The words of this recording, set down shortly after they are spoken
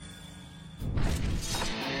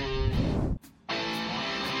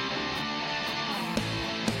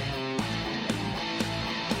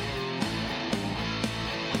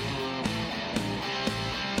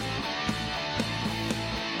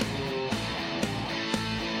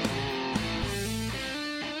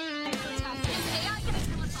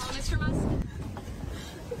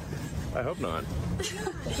I hope not.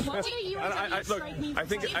 What do you I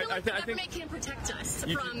think the government can protect us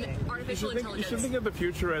from artificial intelligence? You should think of the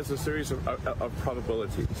future as a series of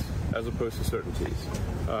probabilities as opposed to certainties.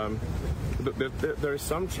 There is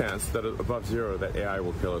some chance that above zero that AI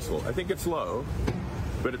will kill us all. I think it's low,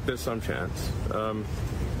 but there's some chance.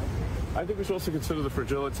 I think we should also consider the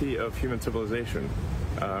fragility of human civilization.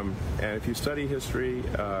 And if you study history,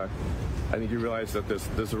 I think you realize that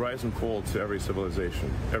there's a rise and fall to every civilization.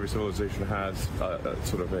 Every civilization has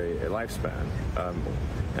sort of a lifespan.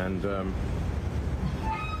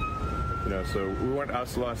 So we want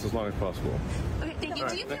us to last as long as possible. Okay, thank you.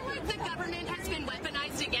 Do you feel like the government has been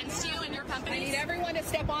weaponized against you and your company? I need everyone to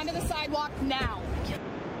step onto the sidewalk now.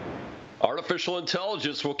 Artificial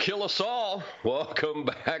intelligence will kill us all. Welcome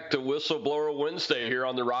back to Whistleblower Wednesday here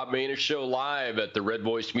on the Rob Maness Show live at the Red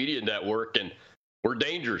Voice Media Network. And we're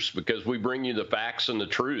dangerous because we bring you the facts and the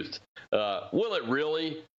truth. Will it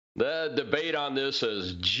really? The debate on this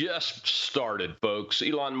has just started, folks.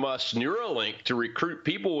 Elon Musk's Neuralink to recruit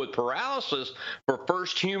people with paralysis for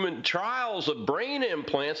first human trials of brain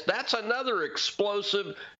implants. That's another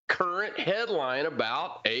explosive current headline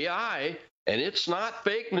about AI. And it's not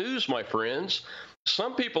fake news, my friends.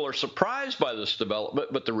 Some people are surprised by this development,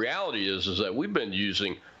 but the reality is that we've been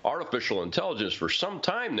using artificial intelligence for some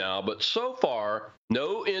time now, but so far,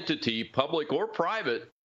 no entity, public or private,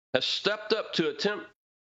 has stepped up to attempt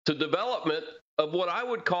to development of what I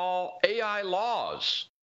would call AI laws.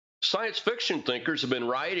 Science fiction thinkers have been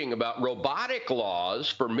writing about robotic laws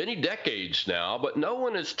for many decades now, but no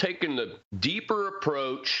one has taken the deeper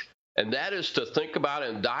approach, and that is to think about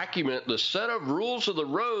and document the set of rules of the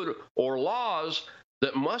road or laws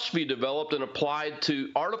that must be developed and applied to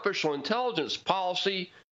artificial intelligence policy,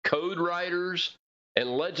 code writers, and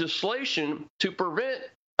legislation to prevent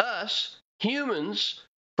us, humans,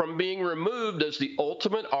 from being removed as the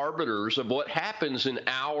ultimate arbiters of what happens in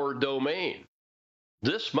our domain.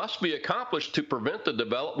 This must be accomplished to prevent the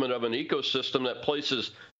development of an ecosystem that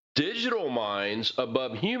places digital minds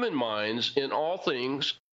above human minds in all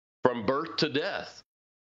things from birth to death.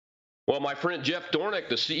 Well, my friend Jeff Dornick,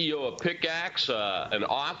 the CEO of Pickaxe, an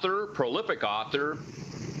author, prolific author,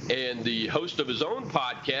 and the host of his own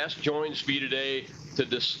podcast, joins me today to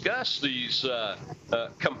discuss these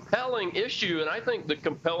compelling issue, and I think the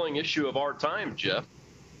compelling issue of our time, Jeff.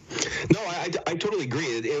 No, I totally agree.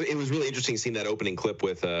 It was really interesting seeing that opening clip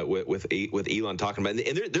with Elon talking about it.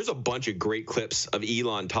 And there's a bunch of great clips of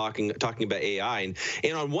Elon talking about AI.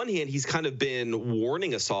 And on one hand, he's kind of been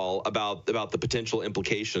warning us all about the potential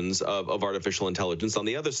implications of artificial intelligence. On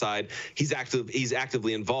the other side, he's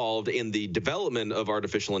actively involved in the development of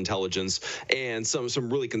artificial intelligence and some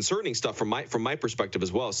really concerning stuff from my perspective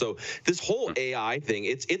as well. So this whole AI thing,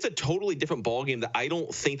 it's a totally different ballgame that I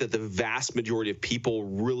don't think that the vast majority of people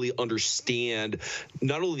really understand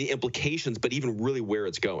not only the implications, but even really where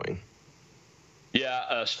it's going.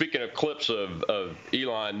 Yeah, speaking of clips of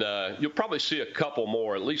Elon, you'll probably see a couple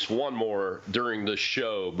more, at least one more during this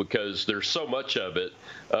show because there's so much of it.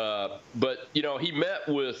 But, he met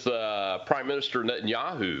with Prime Minister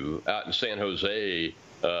Netanyahu out in San Jose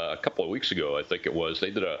a couple of weeks ago, I think it was. They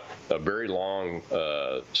did a very long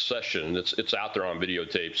session. It's out there on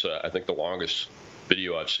videotapes. I think the longest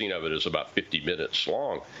video I've seen of it is about 50 minutes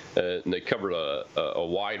long, and they covered a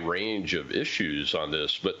wide range of issues on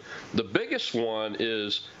this. But the biggest one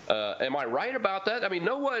is, am I right about that? I mean,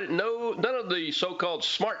 none of the so-called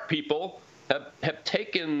smart people have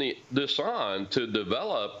taken this on to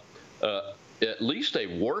develop at least a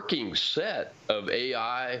working set of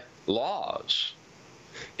AI laws.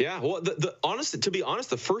 Yeah, well, to be honest,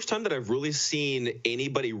 the first time that I've really seen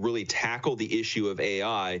anybody really tackle the issue of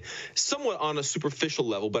AI, somewhat on a superficial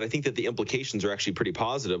level, but I think that the implications are actually pretty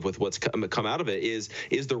positive with what's come out of it, is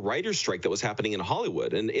the writer's strike that was happening in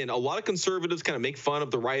Hollywood. And a lot of conservatives kind of make fun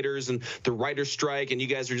of the writers and the writer's strike, and you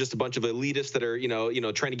guys are just a bunch of elitists that are,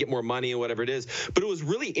 trying to get more money and whatever it is. But it was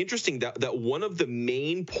really interesting that one of the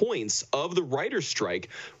main points of the writer's strike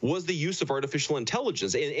was the use of artificial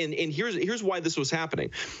intelligence. And here's why this was happening.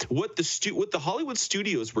 What the Hollywood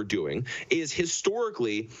studios were doing is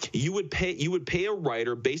historically you would pay a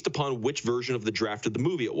writer based upon which version of the draft of the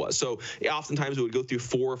movie it was. So oftentimes we would go through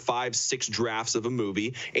 4, 5, 6 drafts of a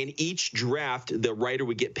movie, and each draft the writer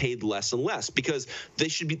would get paid less and less because they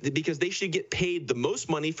should get paid the most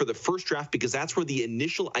money for the first draft because that's where the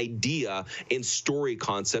initial idea and story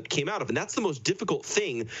concept came out of. And that's the most difficult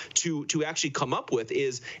thing to actually come up with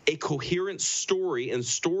is a coherent story and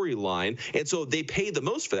storyline. And so they pay paid the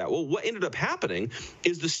most for that. Well, what ended up happening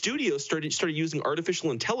is the studio started using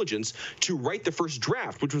artificial intelligence to write the first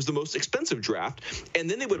draft, which was the most expensive draft, and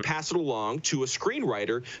then they would pass it along to a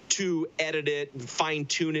screenwriter to edit it,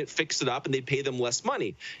 fine-tune it, fix it up, and they'd pay them less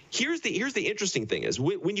money. Here's the interesting thing is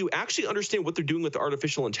when you actually understand what they're doing with the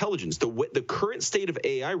artificial intelligence, the current state of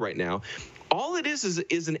AI right now, all it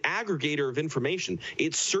is an aggregator of information.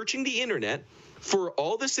 It's searching the internet for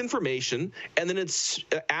all this information, and then it's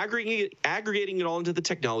aggregating it all into the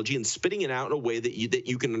technology and spitting it out in a way that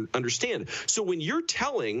you can understand. So when you're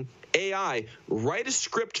telling AI, write a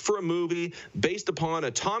script for a movie based upon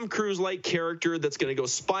a Tom Cruise-like character that's going to go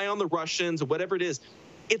spy on the Russians or whatever it is,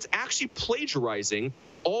 it's actually plagiarizing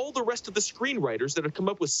all the rest of the screenwriters that have come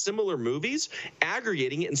up with similar movies,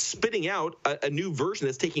 aggregating it and spitting out a new version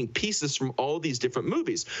that's taking pieces from all these different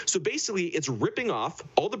movies. So basically, it's ripping off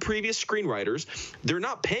all the previous screenwriters. They're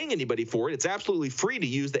not paying anybody for it. It's absolutely free to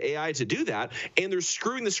use the AI to do that. And they're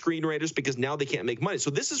screwing the screenwriters because now they can't make money.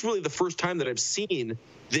 So this is really the first time that I've seen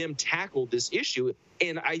them tackle this issue.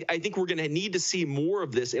 And I think we're going to need to see more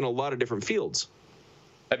of this in a lot of different fields.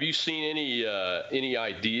 Have you seen any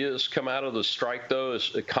ideas come out of the strike, though,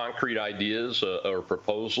 as concrete ideas or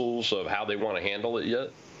proposals of how they want to handle it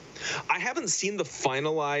yet? I haven't seen the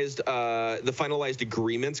finalized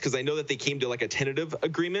agreements, because I know that they came to like a tentative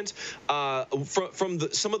agreement. From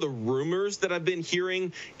some of the rumors that I've been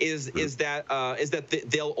hearing is that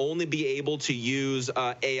they'll only be able to use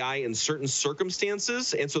AI in certain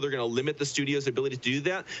circumstances, and so they're going to limit the studio's ability to do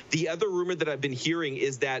that. The other rumor that I've been hearing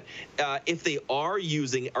is that if they are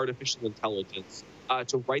using artificial intelligence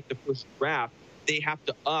to write the first draft, they have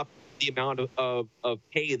to up the amount of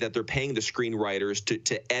pay that they're paying the screenwriters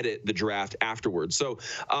to edit the draft afterwards. So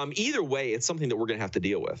either way, it's something that we're going to have to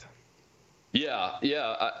deal with. Yeah.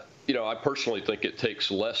 I personally think it takes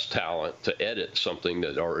less talent to edit something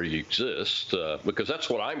that already exists, because that's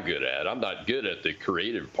what I'm good at. I'm not good at the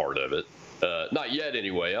creative part of it. Not yet,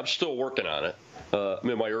 anyway. I'm still working on it. I'm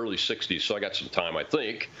in my early 60s, so I got some time, I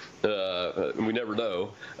think. We never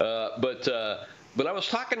know. But I was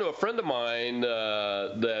talking to a friend of mine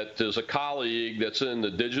that is a colleague that's in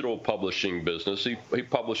the digital publishing business. He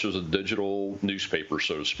publishes a digital newspaper,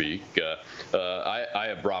 so to speak. I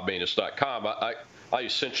have robmaness.com. I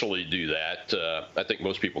essentially do that. I think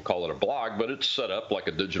most people call it a blog, but it's set up like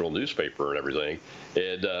a digital newspaper and everything.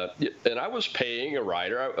 And I was paying a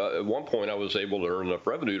writer. At one point, I was able to earn enough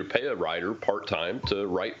revenue to pay a writer part-time to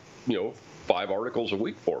write, 5 articles a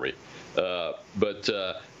week for me. But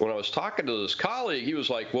when I was talking to this colleague, he was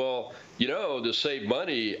like, well, to save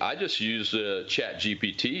money, I just use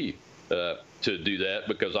ChatGPT to do that,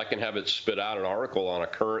 because I can have it spit out an article on a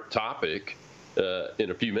current topic in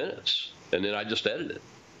a few minutes, and then I just edit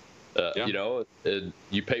it. And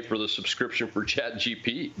you pay for the subscription for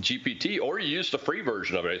ChatGPT, or you use the free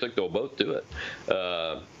version of it. I think they'll both do it.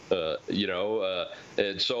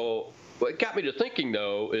 And so what got me to thinking,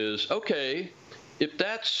 though, is, okay, if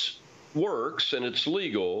that's works and it's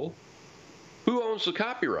legal, who owns the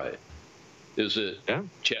copyright? Is it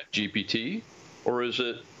ChatGPT, or is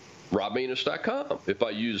it robmaness.com if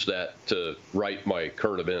I use that to write my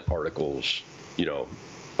current event articles,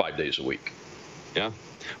 5 days a week? Yeah.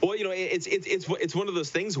 Well, it's one of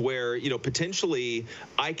those things where, potentially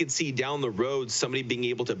I could see down the road somebody being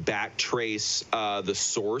able to backtrace the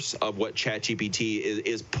source of what ChatGPT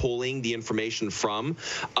is pulling the information from,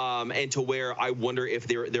 and to where I wonder if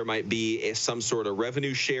there might be some sort of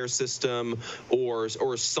revenue share system or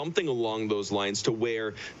something along those lines, to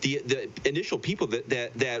where the initial people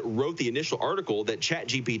that wrote the initial article that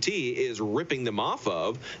ChatGPT is ripping them off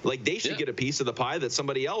of, like, they should get a piece of the pie that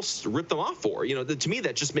somebody else ripped them off for. To me,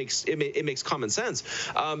 that just makes common sense.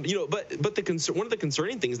 But one of the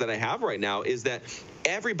concerning things that I have right now is that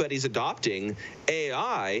everybody's adopting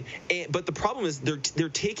AI, but the problem is they're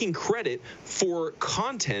taking credit for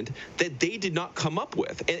content that they did not come up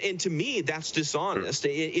with, and to me that's dishonest.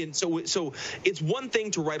 And so it's one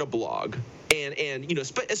thing to write a blog, and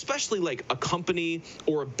especially like a company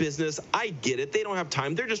or a business. I get it; they don't have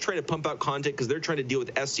time. They're just trying to pump out content because they're trying to deal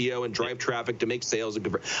with SEO and drive traffic to make sales and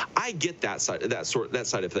convert. I get that side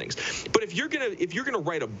of things. But if you're gonna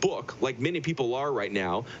write a book, like many people are right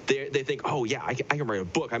now, they think, oh yeah, I can write a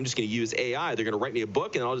book. I'm just going to use AI. They're going to write me a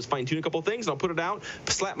book, and I'll just fine tune a couple of things, and I'll put it out,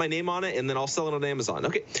 slap my name on it, and then I'll sell it on Amazon.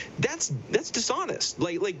 Okay, that's dishonest.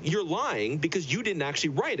 Like you're lying because you didn't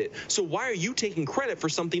actually write it. So why are you taking credit for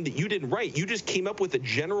something that you didn't write? You just came up with a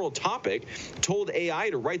general topic, told AI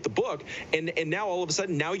to write the book, and now all of a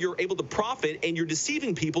sudden now you're able to profit, and you're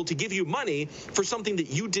deceiving people to give you money for something that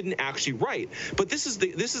you didn't actually write. But this is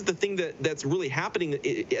the thing that's really happening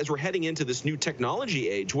as we're heading into this new technology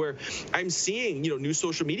age, where I'm seeing new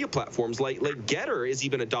social media platforms like Getter is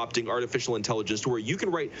even adopting artificial intelligence to where you can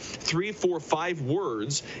write 3, 4, 5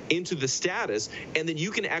 words into the status, and then you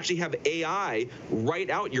can actually have AI write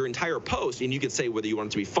out your entire post, and you can say whether you want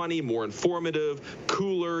it to be funny, more informative,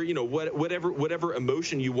 cooler, whatever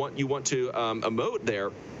emotion you want to emote there.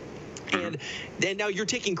 And now you're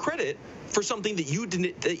taking credit for something that you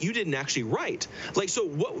didn't actually write. So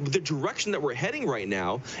what the direction that we're heading right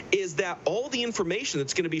now is that all the information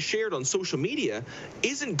that's going to be shared on social media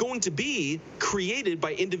isn't going to be created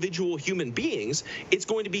by individual human beings. It's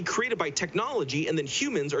going to be created by technology, and then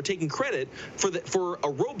humans are taking credit for a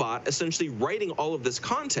robot essentially writing all of this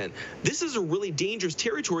content. This is a really dangerous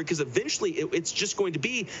territory, because eventually it's just going to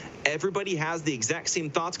be everybody has the exact same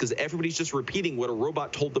thoughts because everybody's just repeating what a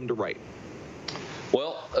robot told them to write.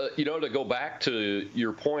 Well, to go back to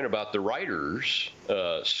your point about the writers'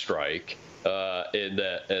 strike, and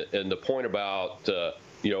the point about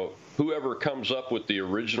whoever comes up with the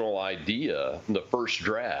original idea, the first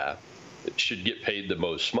draft, should get paid the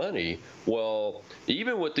most money. Well,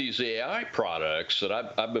 even with these AI products that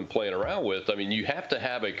I've been playing around with, I mean, you have to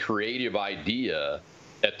have a creative idea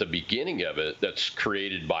at the beginning of it that's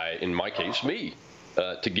created by, in my case, me.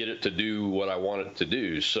 To get it to do what I want it to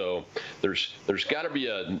do. So there's got to be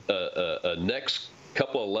a next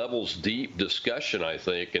couple of levels deep discussion, I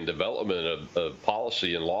think, and development of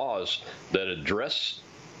policy and laws that address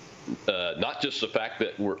not just the fact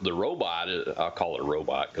that the robot, I'll call it a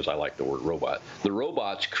robot because I like the word robot, the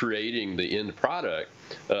robot's creating the end product,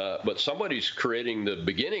 but somebody's creating the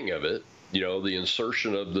beginning of it, the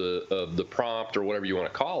insertion of the prompt or whatever you want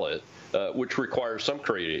to call it, which requires some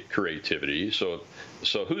creativity. So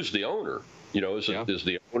who's the owner? Is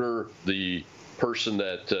the owner the person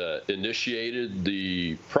that initiated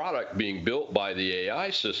the product being built by the AI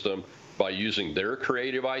system by using their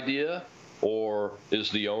creative idea, or is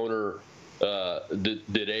the owner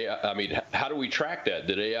did AI? I mean, how do we track that?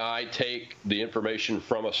 Did AI take the information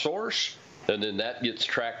from a source, and then that gets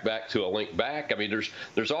tracked back to a link back? I mean,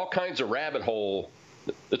 there's all kinds of rabbit hole.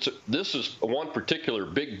 This is one particular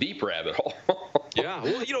big, deep rabbit hole. Yeah,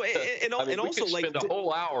 well, and also we could spend a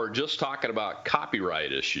whole hour just talking about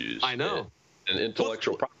copyright issues. I know, and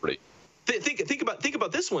intellectual property. Think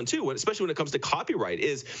about this one too, especially when it comes to copyright.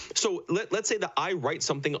 So let's say that I write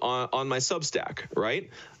something on my Substack, right?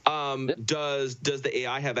 Does the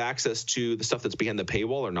AI have access to the stuff that's behind the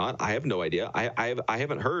paywall or not? I have no idea. I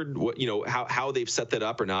haven't heard what how they've set that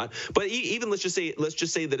up or not. But even let's just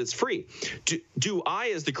say that it's free. Do I,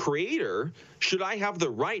 as the creator, should I have the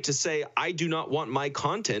right to say I do not want my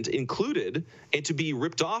content included and to be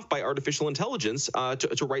ripped off by artificial intelligence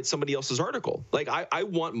to write somebody else's article? I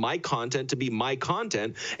want my content to be my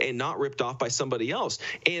content and not ripped off by somebody else.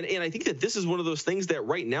 And I think that this is one of those things that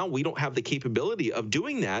right now we don't have the capability of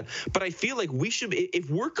doing that. But I feel like we should, if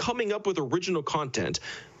we're coming up with original content,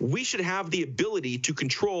 we should have the ability to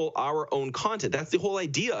control our own content. That's the whole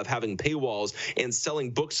idea of having paywalls and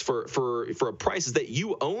selling books for a price, is that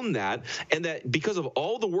you own that, and that because of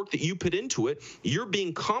all the work that you put into it, you're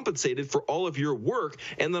being compensated for all of your work.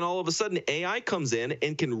 And then all of a sudden AI comes in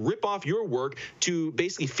and can rip off your work to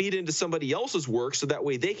basically feed into somebody else's work, so that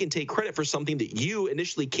way they can take credit for something that you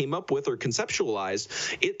initially came up with or conceptualized.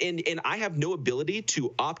 And I have no ability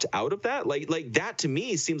to opt out of that. Like that to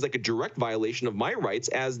me seems like a direct violation of my rights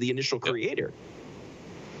as the initial creator.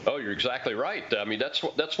 Oh, you're exactly right. I mean, that's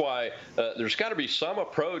why there's got to be some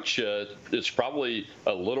approach. It's probably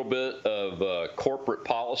a little bit of corporate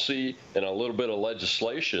policy and a little bit of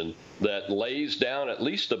legislation that lays down at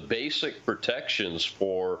least the basic protections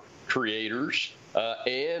for creators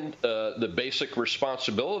and the basic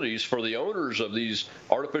responsibilities for the owners of these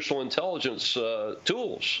artificial intelligence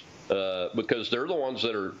tools. Because they're the ones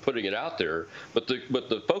that are putting it out there, but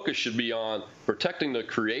the focus should be on protecting the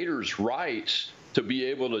creators' rights to be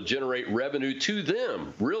able to generate revenue to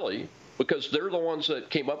them, really, because they're the ones that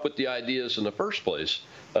came up with the ideas in the first place.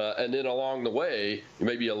 And then along the way,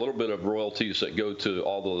 maybe a little bit of royalties that go to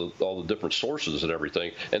all the different sources and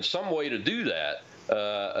everything, and some way to do that.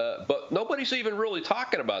 But nobody's even really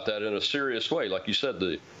talking about that in a serious way. Like you said,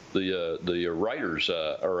 the writers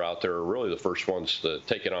are out there, are really the first ones to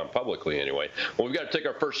take it on publicly anyway. Well, we've got to take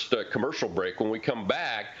our first commercial break. When we come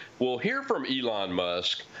back, we'll hear from Elon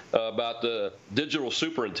Musk about the digital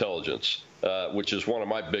superintelligence, which is one of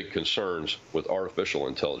my big concerns with artificial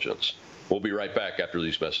intelligence. We'll be right back after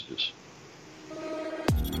these messages.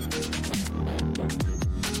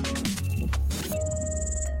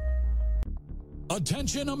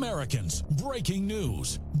 Attention Americans, breaking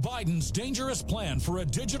news. Biden's dangerous plan for a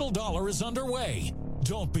digital dollar is underway.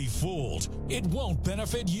 Don't be fooled. It won't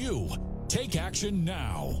benefit you. Take action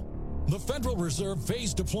now. The Federal Reserve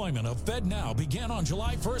phased deployment of FedNow began on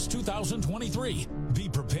July 1st, 2023. Be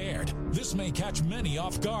prepared. This may catch many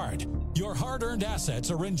off guard. Your hard-earned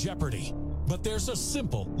assets are in jeopardy. But there's a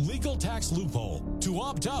simple legal tax loophole to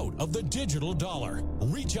opt out of the digital dollar.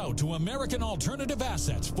 Reach out to American Alternative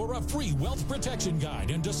Assets for a free wealth protection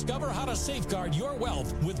guide and discover how to safeguard your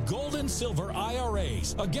wealth with gold and silver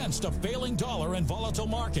IRAs against a failing dollar and volatile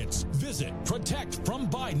markets. Visit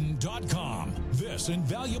protectfrombiden.com. This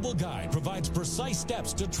invaluable guide provides precise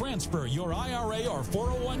steps to transfer your IRA or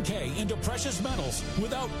 401k into precious metals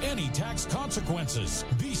without any tax consequences.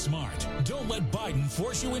 Be smart. Don't let Biden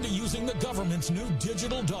force you into using the government's new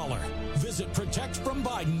digital dollar. Visit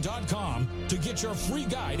protectfrombiden.com to get your free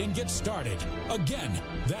guide and get started. Again,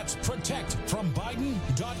 that's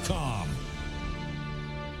protectfrombiden.com.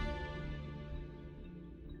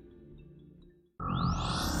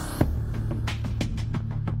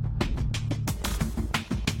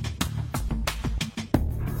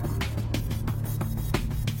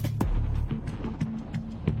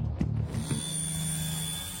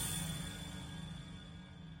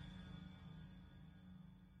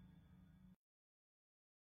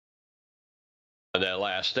 That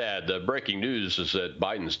last ad, the breaking news is that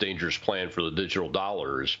Biden's dangerous plan for the digital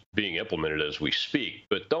dollar is being implemented as we speak.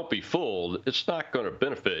 But don't be fooled. It's not going to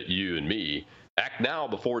benefit you and me. Act now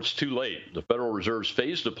before it's too late. The Federal Reserve's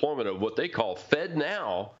phased deployment of what they call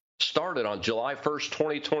FedNow started on July 1st,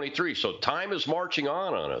 2023. So time is marching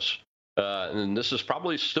on us. And this is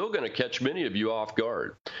probably still going to catch many of you off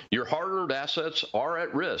guard. Your hard-earned assets are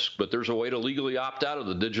at risk, but there's a way to legally opt out of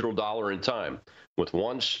the digital dollar in time. With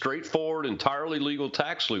one straightforward, entirely legal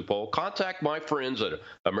tax loophole, contact my friends at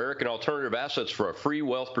American Alternative Assets for a free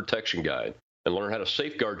wealth protection guide and learn how to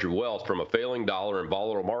safeguard your wealth from a failing dollar and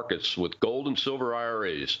volatile markets with gold and silver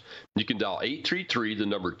IRAs. You can dial 833, the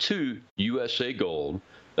number 2, USA Gold.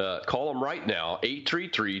 Call them right now,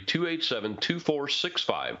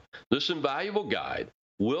 833-287-2465. This invaluable guide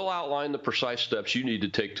will outline the precise steps you need to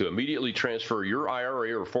take to immediately transfer your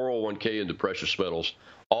IRA or 401k into precious metals,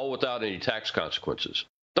 all without any tax consequences.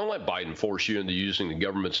 Don't let Biden force you into using the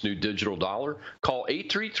government's new digital dollar. Call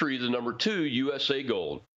 833, the number 2, USA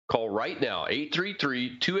Gold. Call right now,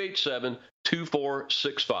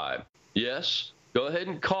 833-287-2465. Yes, go ahead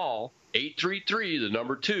and call 833, the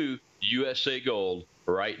number 2, USA Gold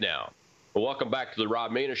right now. Well, welcome back to the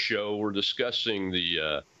Rob Maness Show. We're discussing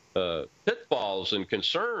the pitfalls and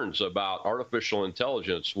concerns about artificial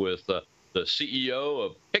intelligence with the CEO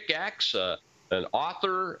of Pickaxe, an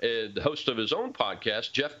author and host of his own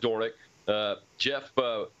podcast, Jeff Dornick. Jeff,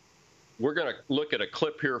 we're going to look at a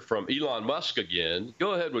clip here from Elon Musk again.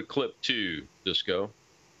 Go ahead with clip 2, Disco.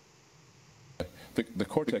 The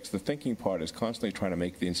cortex, the thinking part, is constantly trying to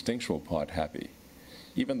make the instinctual part happy,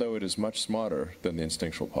 even though it is much smarter than the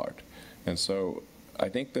instinctual part. And so I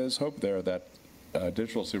think there's hope there that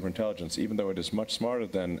digital superintelligence, even though it is much smarter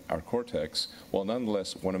than our cortex, will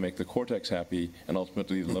nonetheless want to make the cortex happy and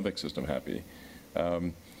ultimately the limbic system happy. I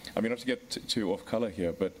mean, not to get too off color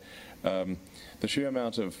here, but the sheer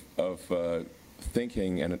amount of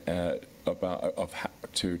thinking and that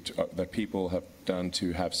people have done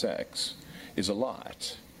to have sex is a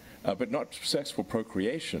lot, but not sex for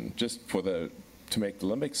procreation, just for to make the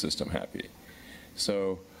limbic system happy.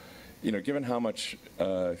 So, given how much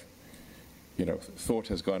thought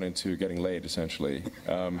has gone into getting laid, essentially,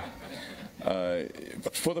 for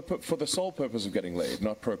the sole purpose of getting laid,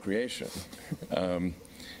 not procreation, and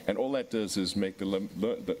all that does is make the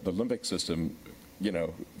limbic system,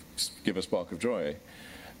 give a spark of joy.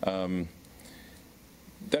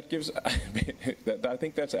 That gives. I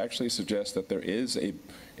think that actually suggests that there is a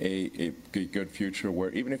good future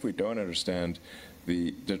where, even if we don't understand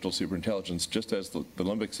the digital superintelligence, just as the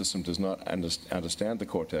limbic system does not understand the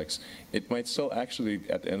cortex, it might still actually,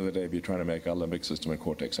 at the end of the day, be trying to make our limbic system and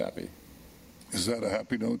cortex happy. Is that a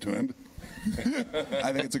happy note to end?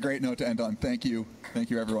 I think it's a great note to end on. Thank you.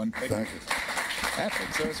 Thank you, everyone. Thank you.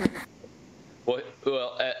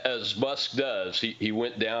 Well, as Musk does, he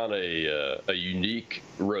went down a unique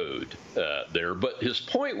road there. But his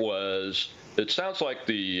point was, it sounds like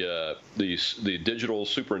the digital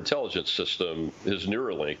superintelligence system, his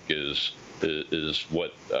Neuralink, is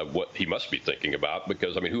what he must be thinking about,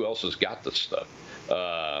 because who else has got this stuff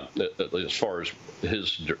as far as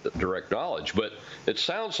his direct knowledge? But it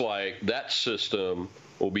sounds like that system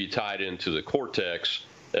will be tied into the cortex,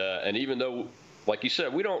 and even though like you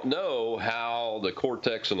said, we don't know how the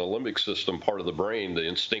cortex and the limbic system part of the brain, the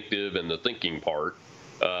instinctive and the thinking part,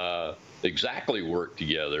 exactly work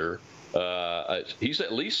together. He's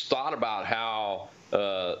at least thought about how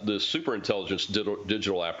the superintelligence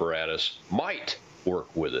digital apparatus might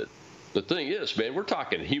work with it. The thing is, man, we're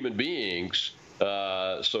talking human beings,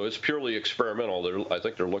 so it's purely experimental. I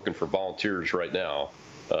think they're looking for volunteers right now.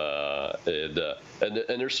 And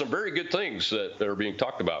there's some very good things that are being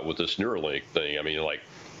talked about with this Neuralink thing. I mean,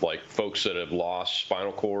 like folks that have lost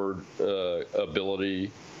spinal cord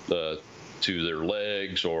ability to their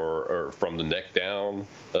legs or from the neck down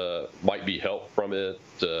might be helped from it,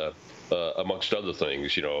 amongst other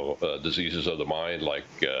things. Diseases of the mind like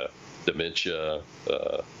dementia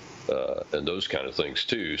and those kind of things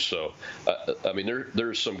too. So, I mean,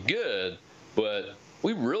 there's some good, but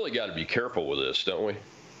we really got to be careful with this, don't we?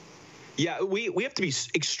 Yeah, we have to be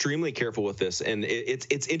extremely careful with this, and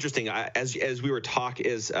it's interesting. As we were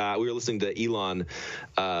we were listening to Elon,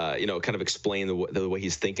 kind of explain the way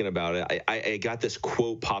he's thinking about it. I got this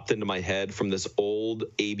quote popped into my head from this old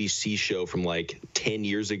ABC show from like 10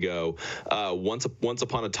 years ago, Once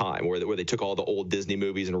Upon a Time, where they took all the old Disney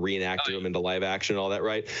movies and reenacted them into live action and all that,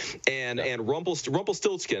 right? And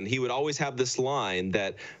Rumpelstiltskin, he would always have this line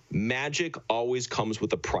that magic always comes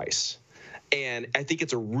with a price. And I think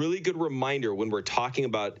it's a really good reminder when we're talking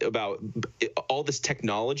about all this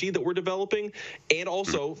technology that we're developing, and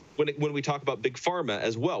also when we talk about big pharma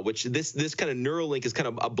as well, which this kind of Neuralink is kind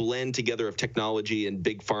of a blend together of technology and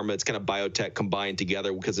big pharma. It's kind of biotech combined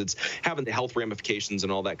together because it's having the health ramifications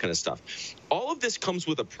and all that kind of stuff. All of this comes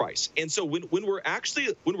with a price. And so when we're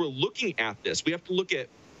looking at this, we have to look at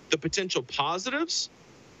the potential positives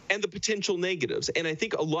and the potential negatives. And I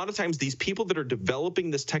think a lot of times these people that are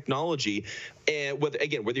developing this technology, whether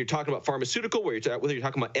you're talking about pharmaceutical, whether you're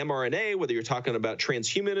talking about mRNA, whether you're talking about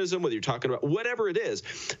transhumanism, whether you're talking about whatever it is,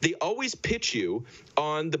 they always pitch you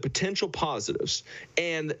on the potential positives.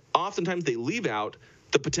 And oftentimes they leave out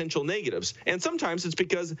the potential negatives. And sometimes it's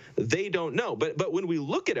because they don't know. But when we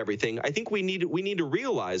look at everything, I think we need to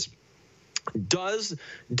realize, does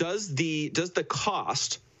the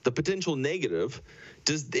cost, the potential negative,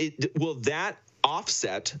 will that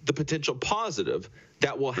offset the potential positive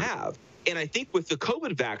that we'll have? And I think with the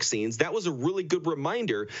COVID vaccines, that was a really good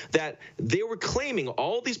reminder that they were claiming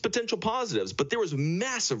all these potential positives, but there was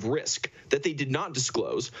massive risk that they did not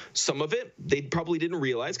disclose. Some of it they probably didn't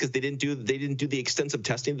realize because they didn't do the extensive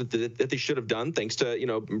testing that they should have done, thanks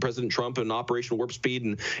to President Trump and Operation Warp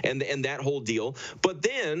Speed and that whole deal. But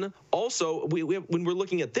then also when we're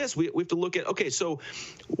looking at this, we have to look at, okay, so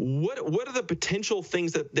what are the potential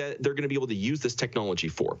things that they're going to be able to use this technology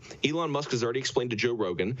for? Elon Musk has already explained to Joe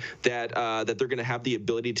Rogan that they're going to have the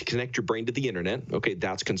ability to connect your brain to the internet. Okay,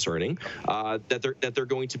 that's concerning. That they're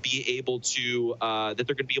going to be able to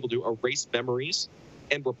erase memories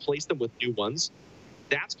and replace them with new ones.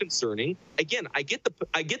 That's concerning. Again, I get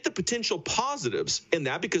the potential positives in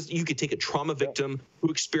that, because you could take a trauma victim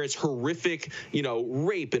who experienced horrific,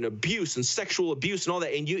 rape and abuse and sexual abuse and all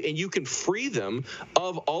that, and you can free them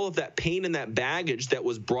of all of that pain and that baggage that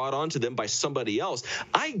was brought onto them by somebody else.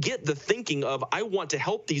 I get the thinking of, I want to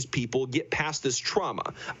help these people get past this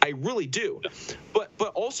trauma. I really do. But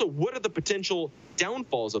also, what are the potential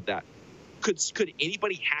downfalls of that? Could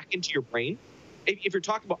anybody hack into your brain? If you're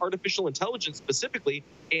talking about artificial intelligence specifically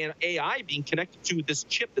and AI being connected to this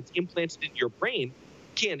chip that's implanted in your brain,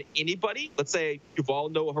 can anybody, let's say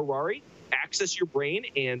Yuval Noah Harari, access your brain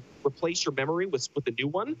and replace your memory with a new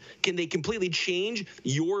one? Can they completely change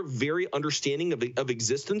your very understanding of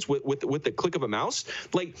existence with the click of a mouse?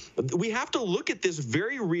 Like, we have to look at this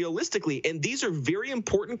very realistically, and these are very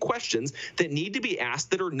important questions that need to be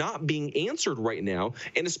asked that are not being answered right now.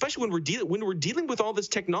 And especially when we're dealing with all this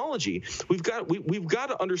technology, we've got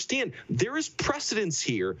to understand there is precedence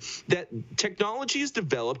here that technology is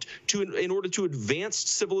developed in order to advance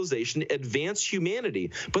civilization, advance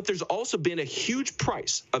humanity. But there's also been a huge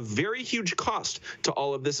price, a very huge cost to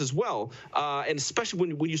all of this as well. And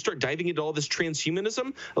especially when you start diving into all this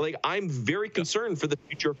transhumanism, like, I'm very concerned for the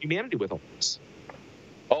future of humanity with all this.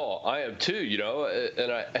 Oh, I am too,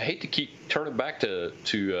 and I hate to keep turning back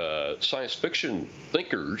to science fiction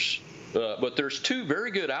thinkers, but there's two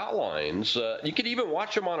very good outlines. You could even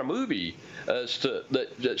watch them on a movie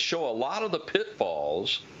that show a lot of the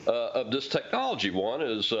pitfalls of this technology. One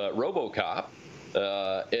is RoboCop.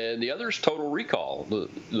 And the other is Total Recall. The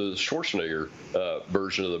Schwarzenegger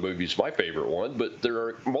version of the movie is my favorite one, but there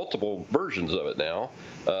are multiple versions of it now.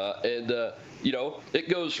 It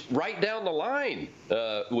goes right down the line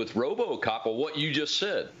with RoboCop of what you just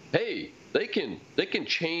said. Hey, they can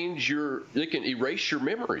erase your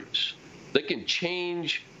memories. They can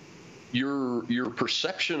change your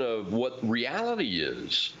perception of what reality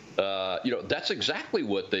is. That's exactly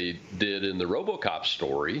what they did in the RoboCop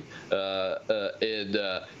story.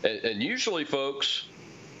 And usually, folks,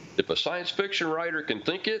 if a science fiction writer can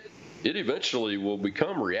think it, it eventually will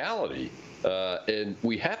become reality. And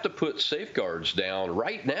we have to put safeguards down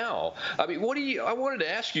right now. I mean, I wanted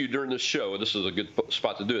to ask you during this show, and this is a good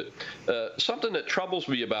spot to do it, something that troubles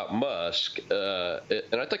me about Musk,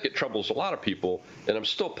 and I think it troubles a lot of people, and I'm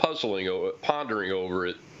still pondering over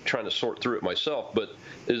it, trying to sort through it myself, but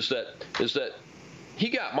is that he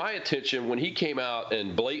got my attention when he came out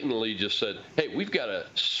and blatantly just said, hey, we've got to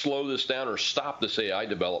slow this down or stop this AI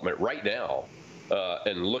development right now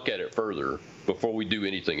and look at it further before we do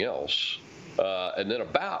anything else. And then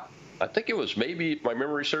I think it was maybe, if my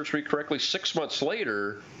memory serves me correctly, 6 months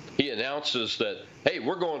later, he announces that, hey,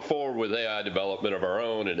 we're going forward with AI development of our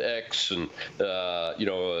own and X, and that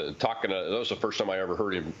was the first time I ever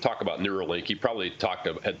heard him talk about Neuralink. He probably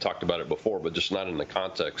had talked about it before, but just not in the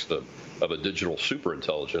context of a digital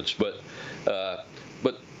superintelligence. But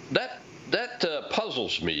that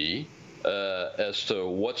puzzles me as to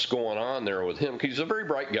what's going on there with him. He's a very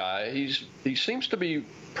bright guy. He seems to be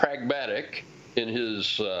pragmatic in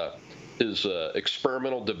his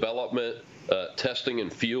experimental development, testing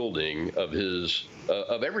and fielding of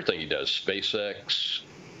everything he does. SpaceX,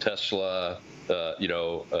 Tesla,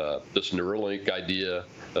 this Neuralink idea,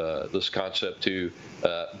 this concept too.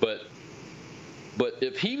 But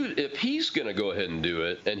if he's going to go ahead and do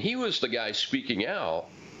it, and he was the guy speaking out,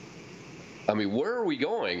 I mean, where are we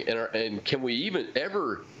going? And can we even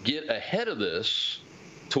ever get ahead of this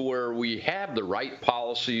to where we have the right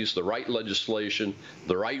policies, the right legislation,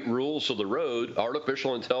 the right rules of the road,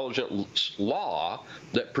 artificial intelligence law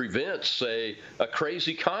that prevents, say, a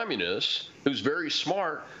crazy communist who's very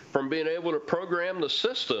smart from being able to program the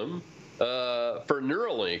system for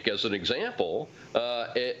Neuralink, as an example,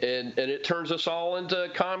 and it turns us all into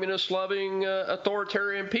communist-loving,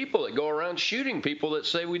 authoritarian people that go around shooting people that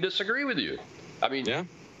say we disagree with you. I mean, yeah.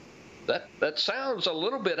 That sounds a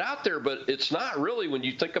little bit out there, but it's not really when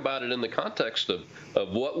you think about it in the context of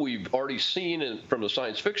what we've already seen from the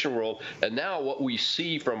science fiction world, and now what we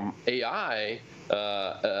see from AI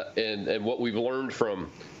and what we've learned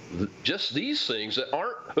from just these things that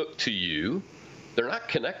aren't hooked to you. They're not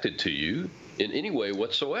connected to you in any way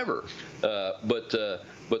whatsoever. But the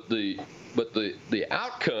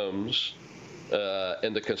outcomes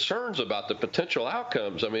and the concerns about the potential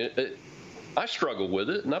outcomes, I mean, I struggle with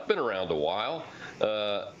it, and I've been around a while,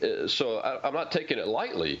 so I'm not taking it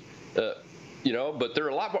lightly. But there are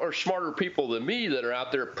a lot more smarter people than me that are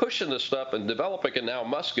out there pushing this stuff and developing, and now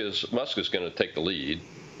Musk is going to take the lead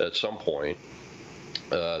at some point.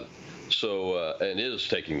 And is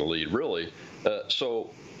taking the lead, really.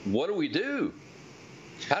 So what do we do?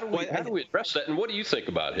 How do we address that? And what do you think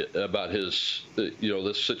about his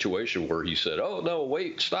this situation where he said, "Oh no,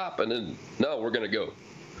 wait, stop," and then no, we're going to go.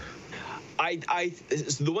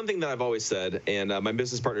 The one thing that I've always said, and my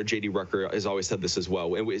business partner J.D. Rucker has always said this as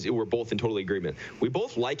well, and we're both in total agreement. We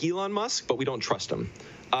both like Elon Musk, but we don't trust him.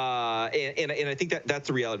 And I think that's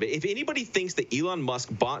the reality. If anybody thinks that Elon Musk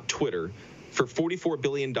bought Twitter for $44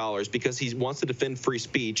 billion because he wants to defend free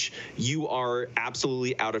speech, you are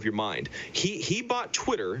absolutely out of your mind. He bought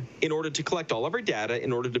Twitter in order to collect all of our data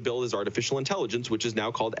in order to build his artificial intelligence, which is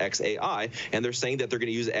now called XAI, and they're saying that they're going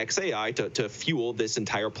to use XAI to fuel this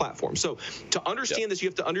entire platform. So to understand this, you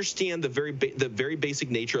have to understand the very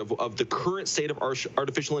basic nature of the current state of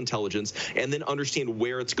artificial intelligence, and then understand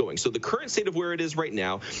where it's going. So the current state of where it is right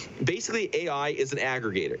now, basically AI is an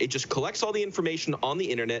aggregator. It just collects all the information on the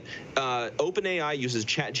internet. OpenAI uses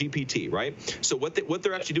ChatGPT, right? So what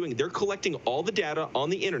they're actually doing, they're collecting all the data on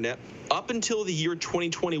the internet up until the year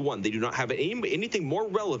 2021. They do not have anything more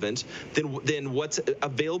relevant than what's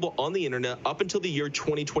available on the internet up until the year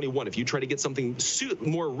 2021. If you try to get something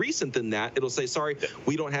more recent than that, it'll say, sorry,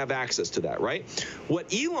 we don't have access to that, right?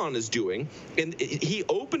 What Elon is doing, and he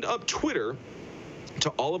opened up Twitter to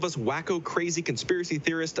all of us wacko, crazy conspiracy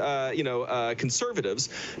theorist, conservatives,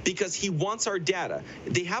 because he wants our data.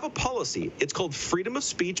 They have a policy. It's called freedom of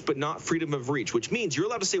speech, but not freedom of reach, which means you're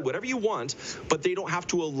allowed to say whatever you want, but they don't have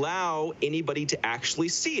to allow anybody to actually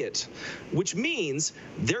see it, which means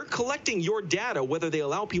they're collecting your data, whether they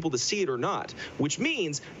allow people to see it or not, which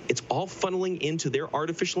means it's all funneling into their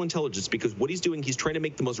artificial intelligence, because what he's doing, he's trying to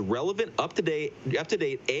make the most relevant, up-to-date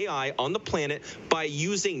AI on the planet by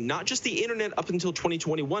using not just the internet up until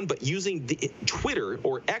 2021, but using the Twitter,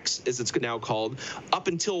 or X as it's now called, up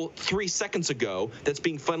until 3 seconds ago, that's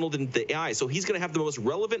being funneled into the AI. So he's going to have the most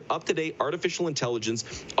relevant, up-to-date artificial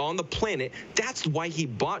intelligence on the planet. That's why he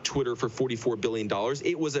bought Twitter for $44 billion.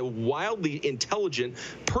 It was a wildly intelligent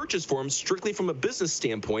purchase for him, strictly from a business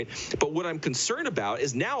standpoint. But what I'm concerned about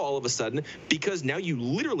is now all of a sudden, because now you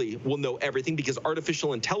literally will know everything, because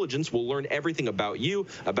artificial intelligence will learn everything about you,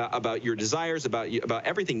 about your desires, about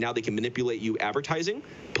everything. Now they can manipulate you advertising,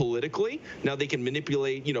 politically. Now they can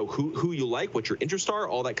manipulate, who you like, what your interests are,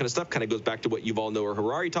 all that kind of stuff. Kind of goes back to what Yuval Noah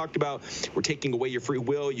Harari talked about. We're taking away your free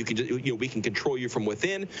will. You can just, we can control you from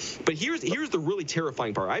within. But here's the really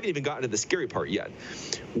terrifying part. I haven't even gotten to the scary part yet.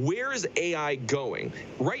 Where is AI going?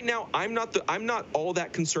 Right now, I'm not all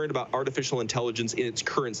that concerned about artificial intelligence in its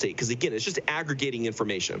current state, because again, it's just aggregating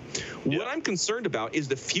information. Yeah. What I'm concerned about is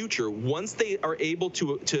the future. Once they are able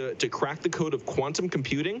to crack the code of quantum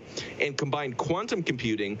computing and combine quantum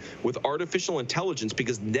computing with artificial intelligence,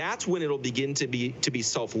 because that's when it'll begin to be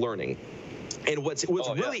self-learning. And what's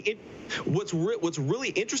really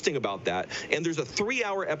interesting about that, and there's a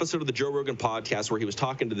 3-hour episode of the Joe Rogan podcast where he was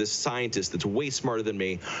talking to this scientist that's way smarter than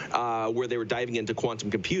me, where they were diving into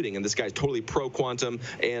quantum computing, and this guy's totally pro quantum,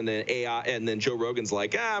 and then AI, and then Joe Rogan's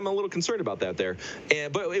like, I'm a little concerned about that there.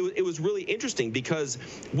 But it was really interesting, because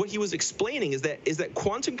what he was explaining is that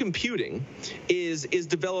quantum computing is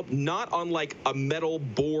developed not on like a metal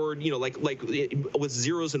board, like with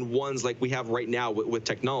zeros and ones like we have right now with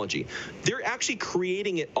technology. They're actually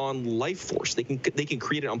creating it on life force. They can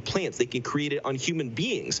create it on plants. They can create it on human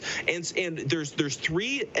beings. And there's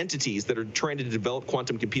 3 entities that are trying to develop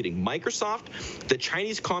quantum computing: Microsoft, the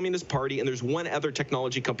Chinese Communist Party, and there's one other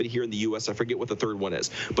technology company here in the U.S. I forget what the third one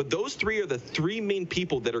is. But those 3 are the 3 main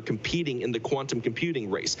people that are competing in the quantum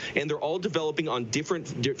computing race, and they're all developing on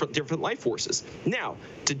different life forces. Now,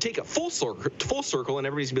 to take it full circle, and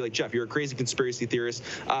everybody's gonna be like, Jeff, you're a crazy conspiracy theorist,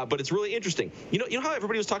 but it's really interesting. You know how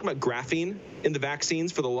everybody was talking about graphene in the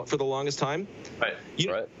vaccines for the longest time? Right. You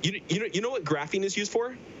know what graphene is used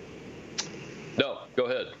for? No, go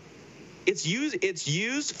ahead. It's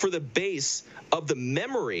used for the base of the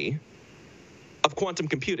memory of quantum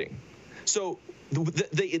computing. So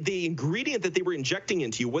the ingredient that they were injecting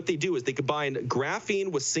into you, what they do is they combine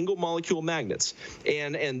graphene with single molecule magnets,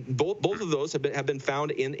 and both of those have been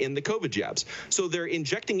found in the COVID jabs. So they're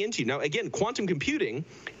injecting into you. Now, again, quantum computing,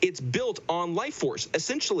 it's built on life force.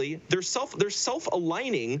 Essentially, they're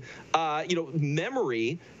self-aligning,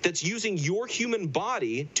 memory that's using your human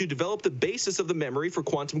body to develop the basis of the memory for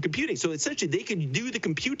quantum computing. So essentially, they can do the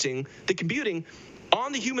computing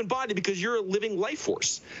on the human body because you're a living life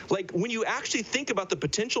force. Like, when you actually think about the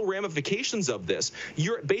potential ramifications of this,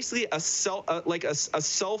 you're basically a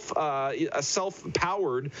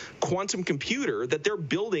self-powered quantum computer that they're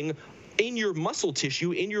building in your muscle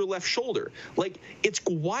tissue, in your left shoulder. Like, it's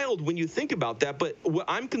wild when you think about that, but what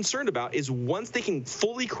I'm concerned about is once they can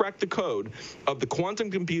fully crack the code of the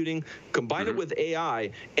quantum computing, combine it with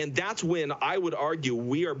AI, and that's when I would argue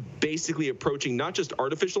we are basically approaching not just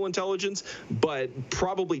artificial intelligence, but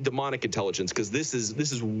probably demonic intelligence, because this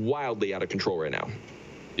is wildly out of control right now.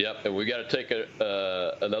 Yep, and we got to take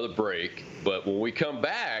another break. But when we come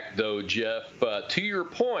back, though, Jeff, to your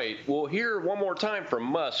point, we'll hear one more time from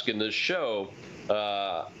Musk in this show,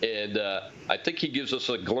 and I think he gives us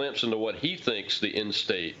a glimpse into what he thinks the end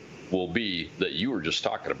state will be that you were just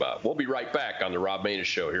talking about. We'll be right back on the Rob Maness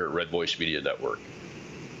Show here at Red Voice Media Network.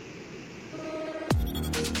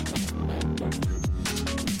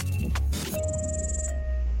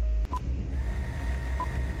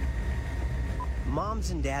 Moms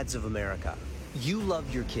and dads of America, you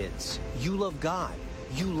love your kids, you love God,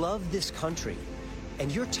 you love this country,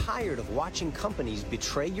 and you're tired of watching companies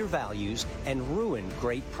betray your values and ruin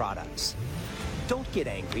great products. Don't get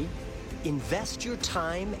angry. Invest your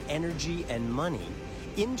time, energy, and money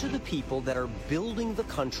into the people that are building the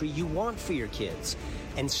country you want for your kids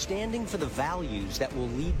and standing for the values that will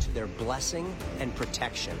lead to their blessing and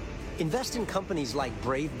protection. Invest in companies like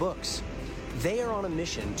Brave Books. They are on a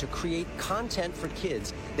mission to create content for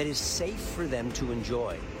kids that is safe for them to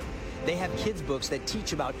enjoy. They have kids' books that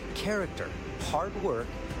teach about character, hard work,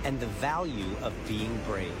 and the value of being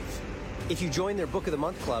brave. If you join their Book of the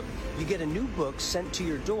Month Club, you get a new book sent to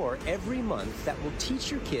your door every month that will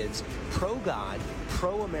teach your kids pro-God,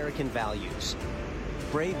 pro-American values.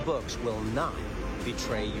 Brave Books will not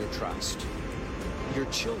betray your trust. Your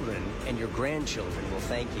children and your grandchildren will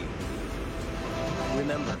thank you.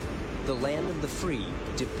 Remember, the land of the free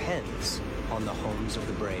depends on the homes of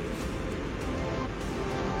the brave.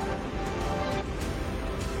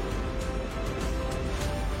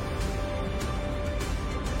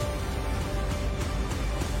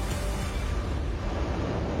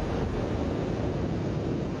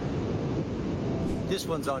 This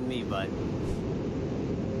one's on me, bud.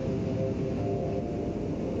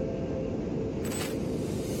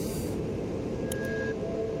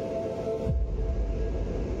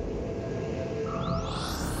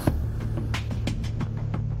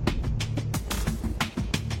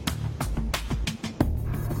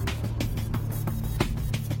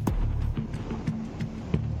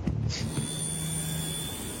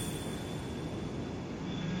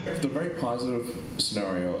 The very positive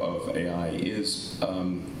scenario of AI is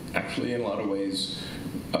actually, in a lot of ways,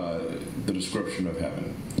 the description of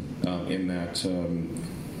heaven, in that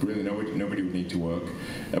really nobody would need to work.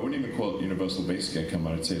 I wouldn't even call it universal basic income.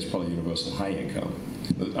 I'd say it's probably universal high income.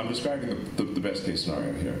 I'm describing the best case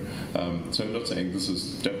scenario here. So I'm not saying this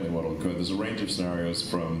is definitely what will occur. There's a range of scenarios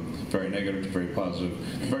from very negative to very positive.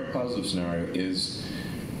 The very positive scenario is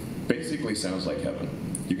basically sounds like heaven.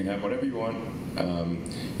 You can have whatever you want.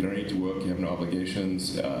 You don't need to work. You have no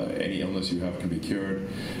obligations. Any illness you have can be cured.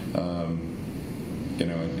 When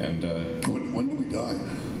do we die?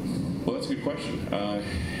 Well, that's a good question. I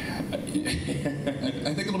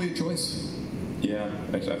think it'll be a choice. Yeah,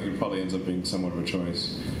 I think it probably ends up being somewhat of a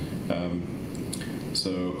choice.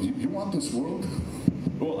 So you want this world?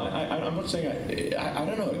 Well, I'm not saying I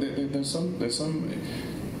don't know. There's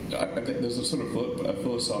a sort of a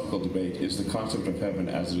philosophical debate. Is the concept of heaven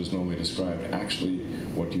as it is normally described actually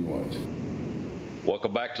what you want?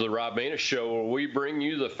 Welcome back to the Rob Maness Show, where we bring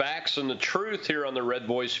you the facts and the truth here on the Red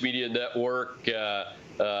Voice Media Network,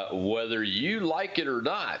 whether you like it or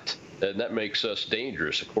not. And that makes us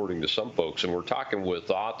dangerous, according to some folks. And we're talking with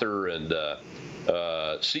author and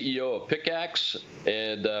CEO of Pickaxe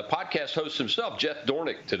and podcast host himself, Jeff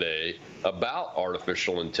Dornick, today about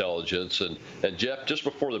artificial intelligence. And Jeff, just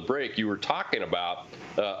before the break, you were talking about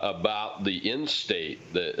the end state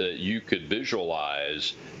that you could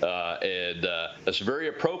visualize, and that's very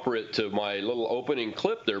appropriate to my little opening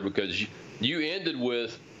clip there, because you ended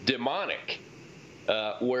with demonic,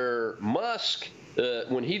 where Musk,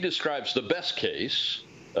 when he describes the best case,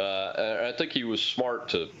 I think he was smart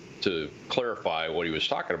to clarify what he was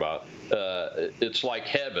talking about. It's like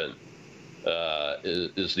heaven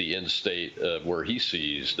is the end state where he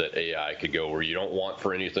sees that AI could go, where you don't want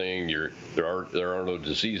for anything. There are no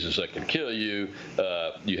diseases that can kill you.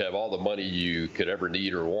 You have all the money you could ever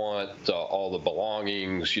need or want, all the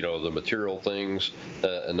belongings, the material things,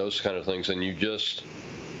 and those kind of things, and you just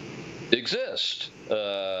exist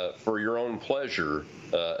for your own pleasure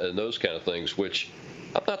and those kind of things, which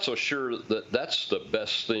I'm not so sure that that's the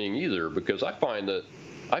best thing either, because I find that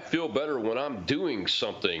I feel better when I'm doing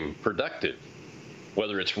something productive,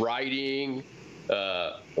 whether it's writing,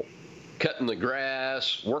 cutting the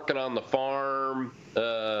grass, working on the farm.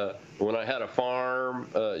 When I had a farm,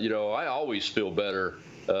 I always feel better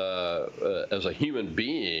as a human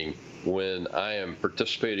being when I am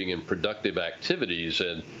participating in productive activities.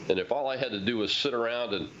 And if all I had to do was sit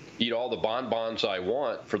around and eat all the bonbons I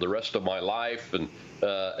want for the rest of my life and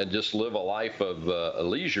just live a life of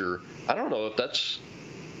leisure, I don't know if that's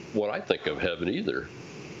what I think of heaven either.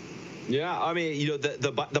 Yeah, I mean,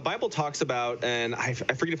 the Bible talks about, and I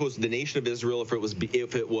forget if it was the nation of Israel, if it was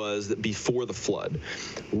before the flood,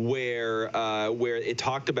 where it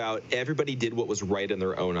talked about everybody did what was right in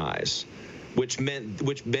their own eyes. Which meant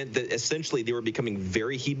that essentially they were becoming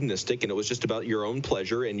very hedonistic, and it was just about your own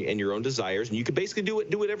pleasure and your own desires, and you could basically do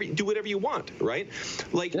whatever you want, right?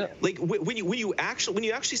 When you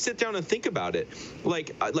actually sit down and think about it,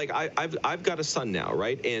 I've got a son now,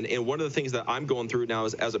 right? And one of the things that I'm going through now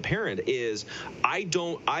as a parent is I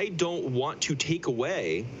don't want to take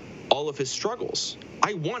away all of his struggles.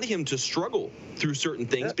 I want him to struggle through certain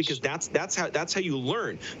things, because that's how you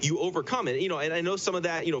learn. You overcome it. And I know some of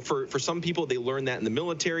that, for some people they learn that in the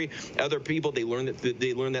military. Other people they learn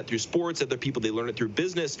that through sports. Other people they learn it through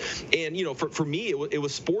business. And for me it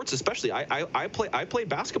was sports, especially. I played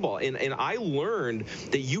basketball, and I learned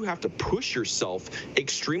that you have to push yourself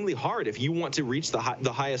extremely hard if you want to reach the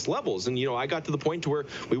highest levels. And I got to the point to where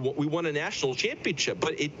we won a national championship,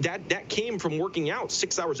 but that came from working out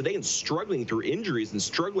 6 hours a day and struggling through injuries and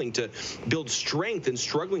struggling to build strength and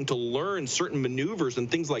struggling to learn certain maneuvers and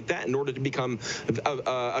things like that in order to become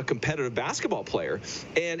a competitive basketball player.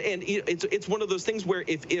 And it's one of those things where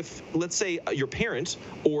if let's say your parents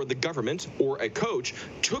or the government or a coach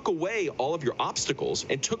took away all of your obstacles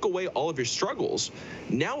and took away all of your struggles,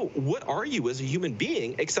 now what are you as a human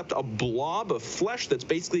being except a blob of flesh that's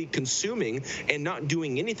basically consuming and not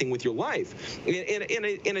doing anything with your life?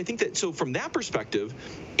 And I think that, so from that perspective,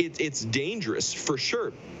 it's dangerous for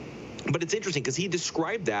sure. But it's interesting because he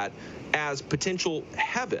described that as potential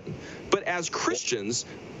heaven. But as Christians,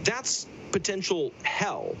 that's potential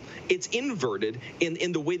hell. It's inverted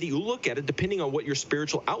in the way that you look at it, depending on what your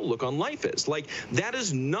spiritual outlook on life is. Like, that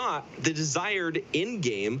is not the desired end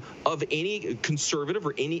game of any conservative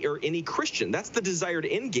or any Christian. That's the desired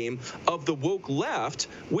end game of the woke left,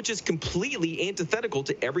 which is completely antithetical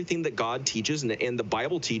to everything that God teaches and the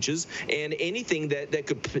Bible teaches, and anything that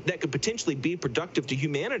could potentially be productive to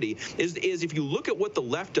humanity. Is if you look at what the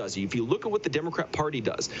left does, if you look at what the Democrat Party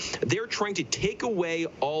does, they're trying to take away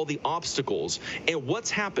all the obstacles. And what's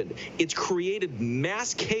happened? It's created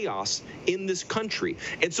mass chaos in this country.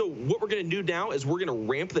 And so what we're going to do now is we're going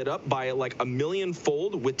to ramp that up by like a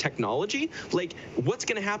millionfold with technology. Like, what's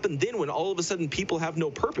going to happen then when all of a sudden people have no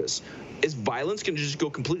purpose? Is violence going to just go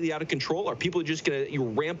completely out of control? Are people just going to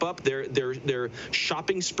ramp up their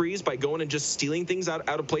shopping sprees by going and just stealing things out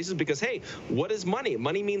of places? Because, hey, what is money?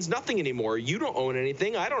 Money means nothing anymore. You don't own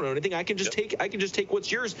anything. I don't own anything. I can just take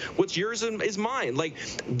what's yours. What's yours is mine. Like,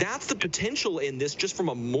 that's the potential in this, just from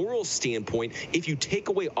a moral standpoint. If you take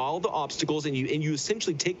away all the obstacles and you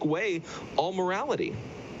essentially take away all morality.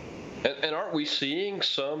 And aren't we seeing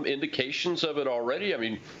some indications of it already? I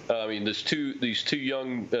mean, these two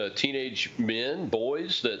young teenage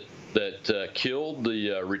boys that killed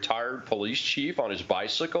the retired police chief on his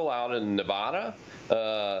bicycle out in Nevada.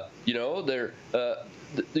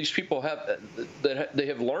 These people have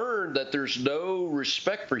learned that there's no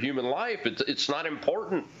respect for human life. It's not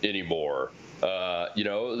important anymore.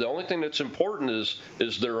 The only thing that's important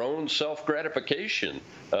is their own self-gratification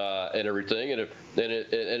and everything, and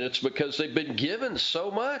it's because they've been given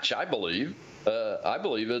so much. I believe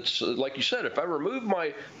it's like you said. If I remove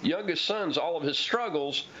my youngest son's all of his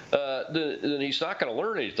struggles, then he's not going to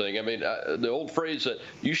learn anything. I mean, the old phrase that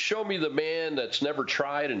you show me the man that's never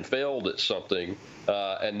tried and failed at something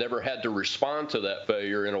and never had to respond to that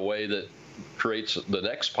failure in a way that creates the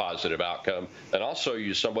next positive outcome, and also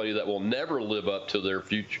you're somebody that will never live up to their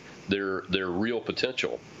future, their real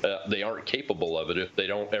potential. They aren't capable of it if they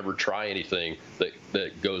don't ever try anything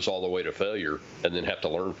that goes all the way to failure and then have to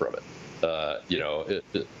learn from it.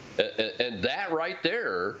 And that right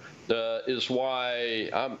there is why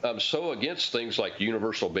I'm so against things like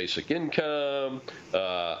universal basic income,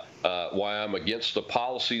 why I'm against the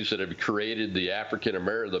policies that have created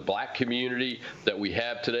the black community that we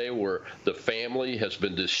have today, where the family has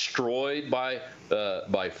been destroyed by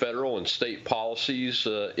federal and state policies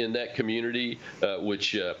in that community,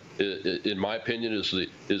 which, in my opinion, is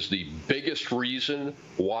the biggest reason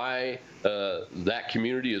why that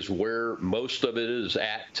community is where most of it is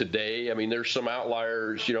at today. I mean, there's some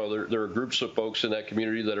outliers. There are groups of folks in that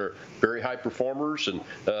community that are very high performers and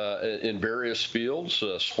in various fields,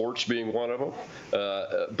 sports being one of them.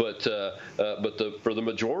 But for the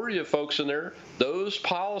majority of folks in there, those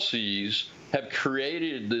policies have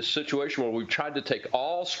created this situation where we've tried to take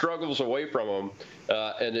all struggles away from them,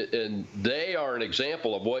 and they are an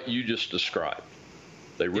example of what you just described.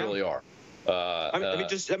 They really are.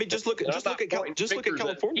 Just look at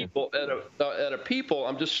California.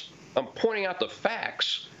 I'm pointing out the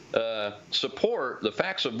facts. The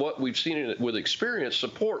facts of what we've seen with experience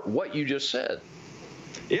support what you just said.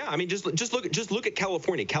 Yeah, I mean, just look at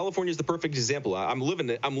California. California is the perfect example. I'm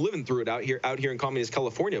living through it out here in communist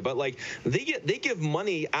California. But like they give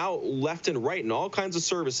money out left and right and all kinds of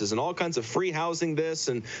services and all kinds of free housing, this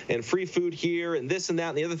and free food here and this and that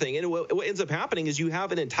and the other thing. And what ends up happening is you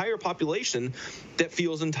have an entire population that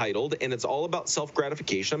feels entitled, and it's all about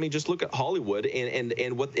self-gratification. I mean, just look at Hollywood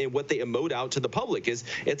and what they emote out to the public is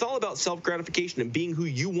it's all about self-gratification and being who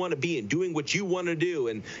you want to be and doing what you want to do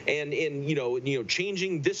and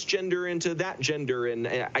changing this gender into that gender and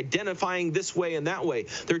identifying this way and that way.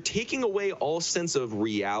 They're taking away all sense of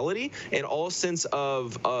reality and all sense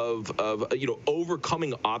of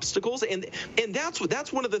overcoming obstacles, and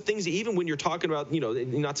that's one of the things that even when you're talking about,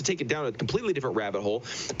 not to take it down a completely different rabbit hole,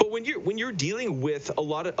 but when you're dealing with a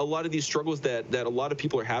lot of these struggles that a lot of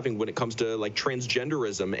people are having when it comes to like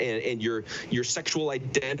transgenderism and your sexual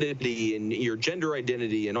identity and your gender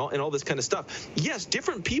identity and all this kind of stuff. Yes,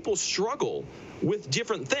 different people struggle with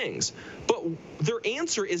different things, but their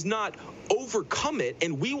answer is not overcome it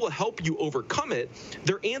and we will help you overcome it.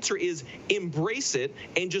 Their answer is embrace it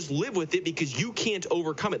and just live with it because you can't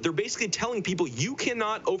overcome it. They're basically telling people you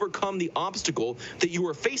cannot overcome the obstacle that you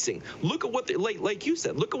are facing. Look at what like you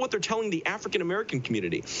said, look at what they're telling the African American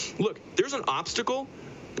community. Look, there's an obstacle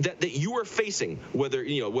that you are facing,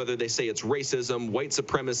 whether they say it's racism, white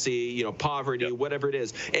supremacy, poverty, whatever it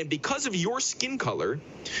is, and because of your skin color,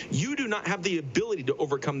 you do not have the ability to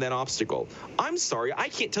overcome that obstacle. I'm sorry, I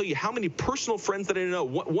can't tell you how many personal friends that I know.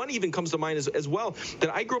 One even comes to mind as well,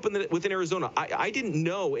 that I grew up within Arizona. I didn't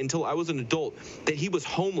know until I was an adult that he was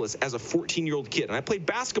homeless as a 14-year-old kid, and I played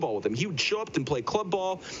basketball with him. He would show up and play club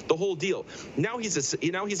ball, the whole deal. Now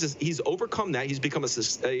he's overcome that. He's become a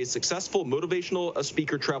successful motivational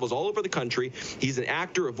speaker, travels all over the country. He's an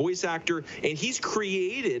actor, a voice actor, and he's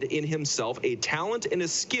created in himself a talent and a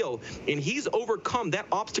skill, and he's overcome that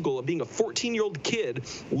obstacle of being a 14-year-old kid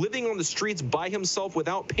living on the streets by himself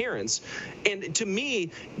without parents. And to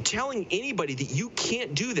me, telling anybody that you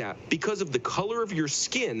can't do that because of the color of your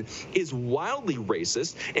skin is wildly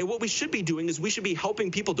racist. And what we should be doing is we should be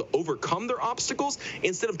helping people to overcome their obstacles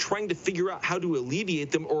instead of trying to figure out how to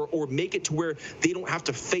alleviate them or make it to where they don't have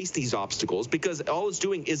to face these obstacles, because all it's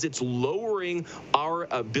doing is it's lowering our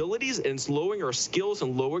abilities and it's lowering our skills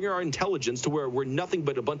and lowering our intelligence to where we're nothing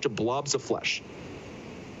but a bunch of blobs of flesh.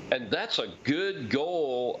 And that's a good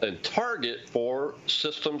goal and target for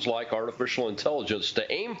systems like artificial intelligence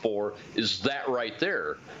to aim for, is that right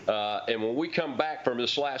there. And when we come back from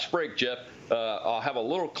this last break, Jeff, I'll have a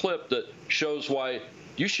little clip that shows why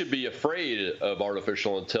you should be afraid of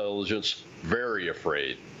artificial intelligence, very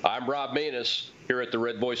afraid. I'm Rob Maness here at the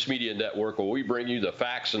Red Voice Media Network, where we bring you the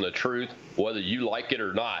facts and the truth, whether you like it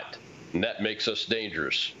or not. And that makes us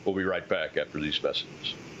dangerous. We'll be right back after these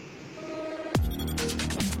messages.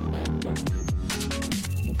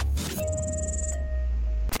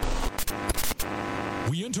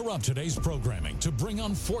 We interrupt today's programming to bring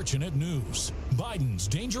unfortunate news. Biden's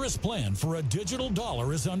dangerous plan for a digital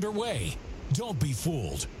dollar is underway. Don't be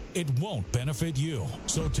fooled. It won't benefit you.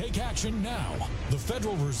 So take action now. The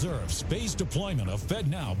Federal Reserve's phased deployment of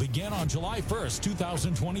FedNow began on July 1st,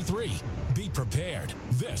 2023. Be prepared.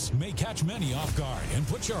 This may catch many off guard and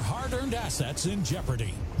put your hard-earned assets in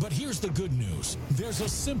jeopardy. But here's the good news. There's a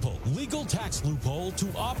simple legal tax loophole to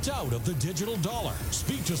opt out of the digital dollar.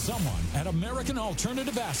 Speak to someone at American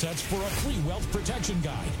Alternative Assets for a free wealth protection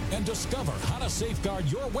guide and discover how to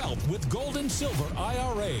safeguard your wealth with gold and silver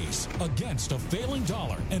IRAs against a failing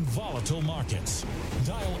dollar and volatile markets.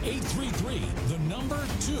 Dial 833, the number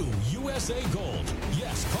 2 USA Gold.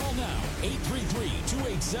 Yes, call now,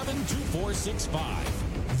 833-287-2465.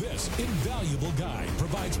 This invaluable guide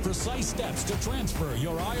provides precise steps to transfer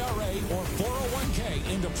your IRA or 401k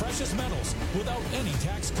into precious metals without any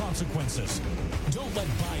tax consequences. Don't let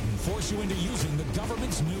Biden force you into using the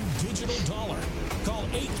government's new digital dollar. Call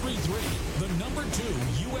 833, the number 2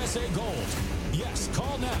 USA Gold. Yes,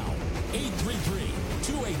 call now,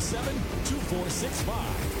 833-287-2465.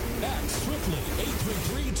 Act swiftly,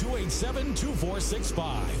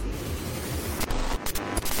 833-287-2465.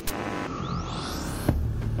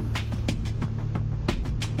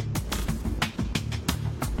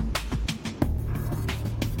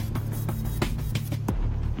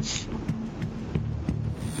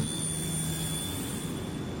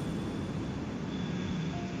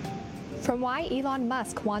 From why Elon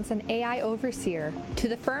Musk wants an AI overseer to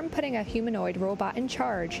the firm putting a humanoid robot in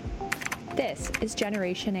charge, this is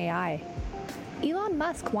Generation AI. Elon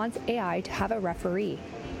Musk wants AI to have a referee.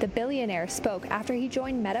 The billionaire spoke after he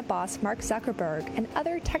joined Meta boss Mark Zuckerberg and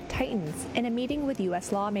other tech titans in a meeting with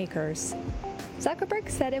U.S. lawmakers. Zuckerberg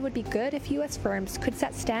said it would be good if U.S. firms could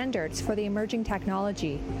set standards for the emerging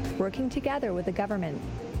technology, working together with the government.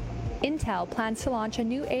 Intel plans to launch a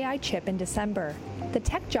new AI chip in December. The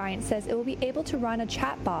tech giant says it will be able to run a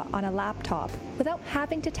chatbot on a laptop without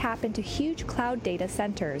having to tap into huge cloud data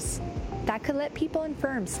centers. That could let people and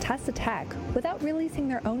firms test the tech without releasing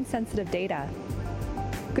their own sensitive data.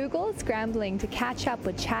 Google is scrambling to catch up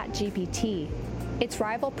with ChatGPT. Its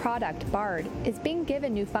rival product, Bard, is being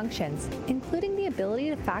given new functions, including the ability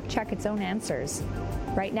to fact-check its own answers.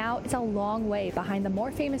 Right now, it's a long way behind the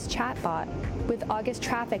more famous chatbot, with August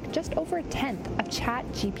traffic just over a tenth of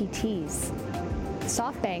ChatGPT's.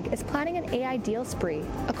 SoftBank is planning an AI deal spree,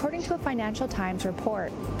 according to a Financial Times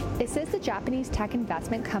report. It says the Japanese tech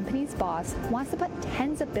investment company's boss wants to put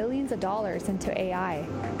tens of billions of dollars into AI.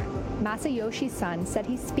 Masayoshi Son said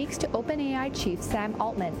he speaks to OpenAI chief Sam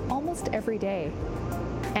Altman almost every day.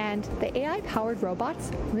 And the AI-powered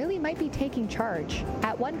robots really might be taking charge,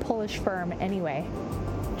 at one Polish firm anyway.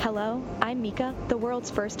 Hello, I'm Mika, the world's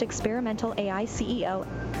first experimental AI CEO.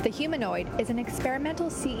 The humanoid is an experimental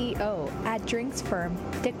CEO at drinks firm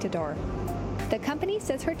Dictador. The company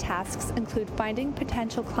says her tasks include finding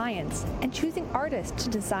potential clients and choosing artists to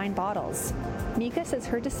design bottles. Mika says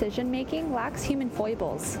her decision-making lacks human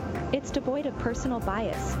foibles. It's devoid of personal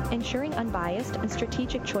bias, ensuring unbiased and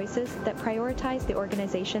strategic choices that prioritize the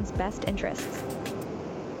organization's best interests.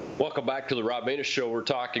 Welcome back to the Rob Maness Show. We're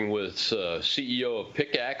talking with CEO of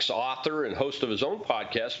Pickaxe, author, and host of his own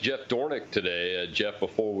podcast, Jeff Dornick, today. Jeff,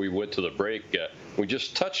 before we went to the break, we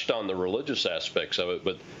just touched on the religious aspects of it,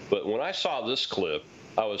 but when I saw this clip,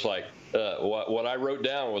 I was like, what I wrote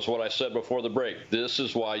down was what I said before the break. This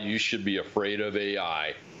is why you should be afraid of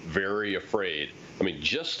AI, very afraid. I mean,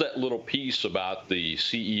 just that little piece about the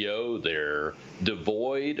CEO there,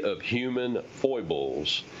 devoid of human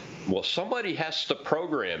foibles. Well, somebody has to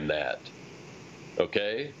program that,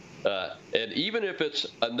 okay? And even if it's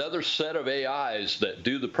another set of AIs that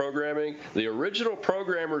do the programming, the original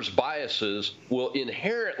programmer's biases will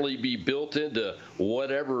inherently be built into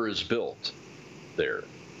whatever is built there.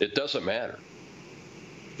 It doesn't matter.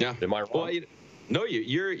 Yeah. Am I wrong? Well, no,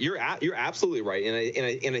 you're absolutely right,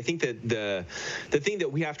 and I think that the thing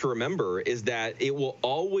that we have to remember is that it will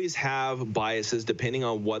always have biases depending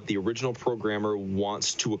on what the original programmer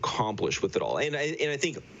wants to accomplish with it all, and I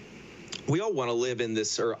think we all want to live in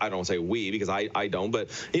this, or I don't say we because I don't, but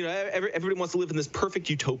everybody wants to live in this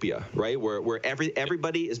perfect utopia, right? Where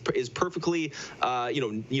everybody is perfectly,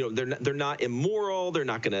 they're not immoral, they're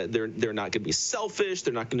not gonna be selfish,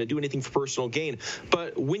 they're not gonna do anything for personal gain.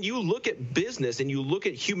 But when you look at business and you look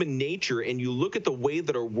at human nature and you look at the way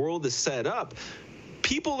that our world is set up,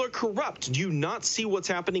 people are corrupt. Do you not see what's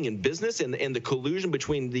happening in business and the collusion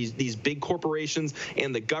between these big corporations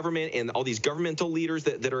and the government and all these governmental leaders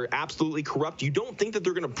that are absolutely corrupt? You don't think that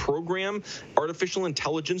they're going to program artificial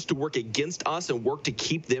intelligence to work against us and work to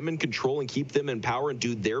keep them in control and keep them in power and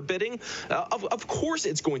do their bidding? Of course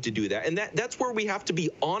it's going to do that. And that's where we have to be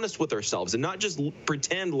honest with ourselves and not just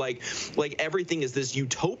pretend like everything is this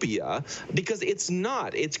utopia, because it's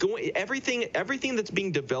not. It's everything that's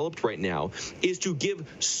being developed right now is to give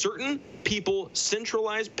certain people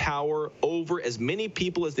centralized power over as many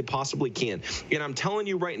people as they possibly can. And I'm telling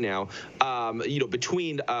you right now,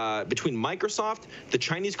 between Microsoft, the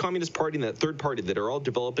Chinese Communist Party, and that third party that are all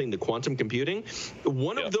developing the quantum computing,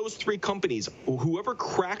 one of those three companies, whoever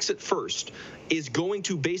cracks it first, is going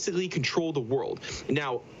to basically control the world.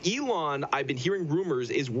 Now, Elon, I've been hearing rumors,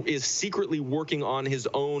 is secretly working on his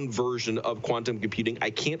own version of quantum computing.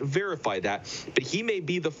 I can't verify that, but he may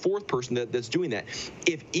be the fourth person that's doing that.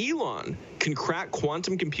 If Elon can crack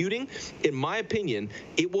quantum computing, in my opinion,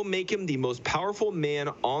 it will make him the most powerful man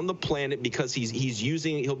on the planet, because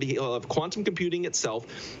he'll have quantum computing itself.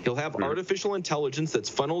 He'll have artificial intelligence that's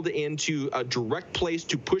funneled into a direct place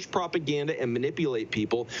to push propaganda and manipulate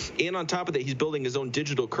people. And on top of that, he's building his own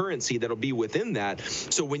digital currency that'll be within that.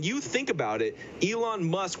 So when you think about it, Elon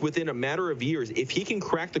Musk, within a matter of years, if he can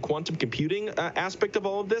crack the quantum computing aspect of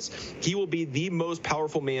all of this, he will be the most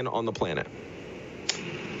powerful man on the planet.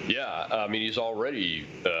 Yeah, I mean, he's already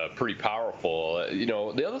pretty powerful.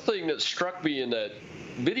 The other thing that struck me in that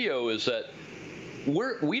video is that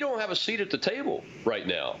we don't have a seat at the table right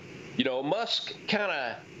now. Musk kind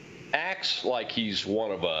of acts like he's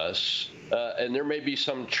one of us, and there may be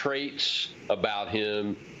some traits about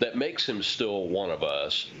him that makes him still one of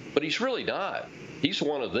us, but he's really not. He's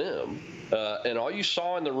one of them. And all you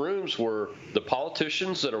saw in the rooms were the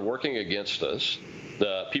politicians that are working against us,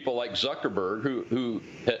 the people like Zuckerberg, who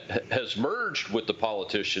has merged with the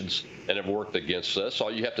politicians and have worked against us.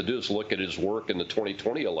 All you have to do is look at his work in the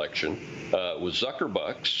 2020 election with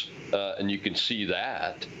Zuckerbucks, and you can see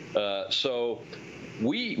that. So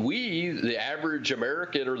we, the average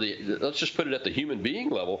American, or let's just put it at the human being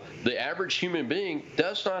level, the average human being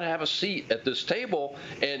does not have a seat at this table,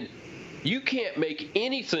 and you can't make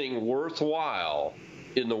anything worthwhile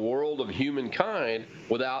in the world of humankind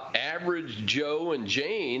without average Joe and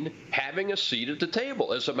Jane having a seat at the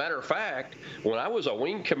table. As a matter of fact, when I was a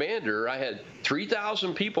wing commander, I had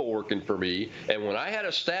 3,000 people working for me, and when I had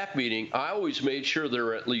a staff meeting, I always made sure there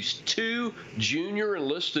were at least 2 junior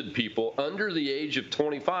enlisted people under the age of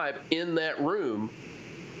 25 in that room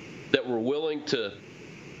that were willing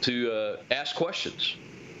to ask questions.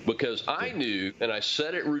 Because I knew, and I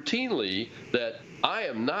said it routinely, that I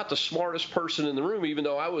am not the smartest person in the room, even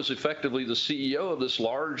though I was effectively the CEO of this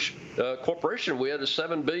large corporation. We had a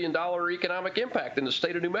 $7 billion economic impact in the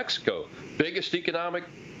state of New Mexico, biggest economic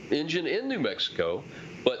engine in New Mexico.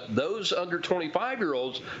 But those under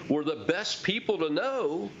 25-year-olds were the best people to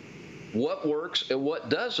know what works and what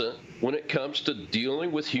doesn't when it comes to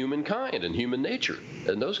dealing with humankind and human nature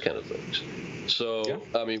and those kind of things. So,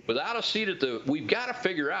 I mean, without a seat we've got to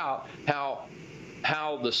figure out how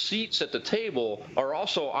how the seats at the table are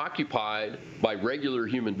also occupied by regular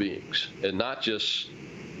human beings and not just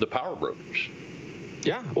the power brokers.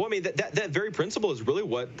 Yeah, well, I mean, that very principle is really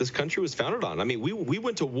what this country was founded on. I mean, we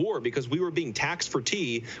went to war because we were being taxed for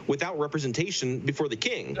tea without representation before the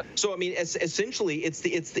king. So, I mean, essentially, it's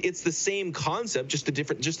the same concept, just a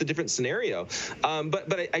different scenario.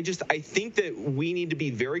 But I think that we need to be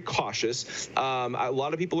very cautious. A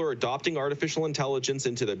lot of people are adopting artificial intelligence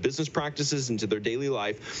into their business practices, into their daily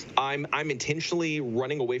life. I'm intentionally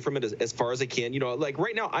running away from it as far as I can. You know, like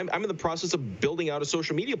right now, I'm in the process of building out a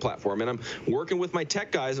social media platform, and I'm working with my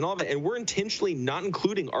tech guys and all that, and we're intentionally not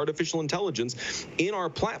including artificial intelligence in our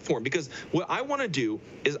platform, because what I want to do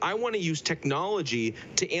is I want to use technology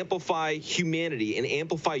to amplify humanity and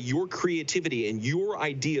amplify your creativity and your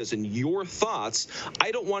ideas and your thoughts.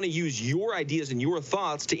 I don't want to use your ideas and your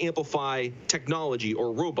thoughts to amplify technology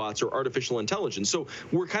or robots or artificial intelligence. So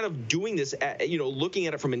we're kind of doing this looking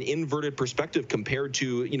at it from an inverted perspective compared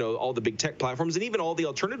to all the big tech platforms and even all the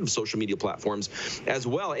alternative social media platforms as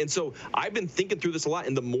well. And so I've been thinking through this a lot,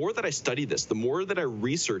 and the more that I study this, the more that I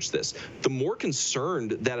research this, the more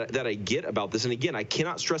concerned that I get about this. And again, I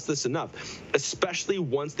cannot stress this enough, especially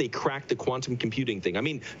once they crack the quantum computing thing. I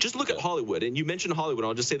mean, just look at Hollywood, and you mentioned Hollywood.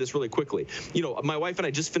 I'll just say this really quickly. My wife and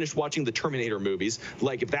I just finished watching the Terminator movies.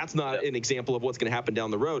 Like, if that's not an example of what's going to happen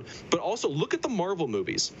down the road, but also look at the Marvel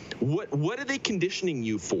movies. What are they conditioning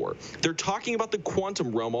you for? They're talking about the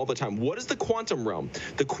quantum realm all the time. What is the quantum realm?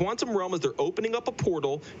 The quantum realm is they're opening up a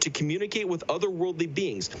portal to communicate with otherworldly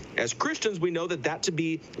beings. As Christians, we know that to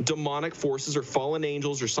be demonic forces or fallen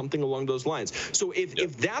angels or something along those lines. So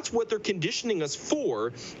if that's what they're conditioning us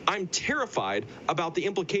for, I'm terrified about the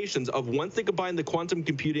implications of once they combine the quantum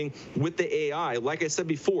computing with the AI. Like I said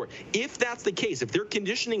before, if that's the case, if they're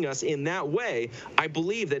conditioning us in that way, I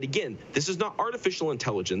believe that, again, this is not artificial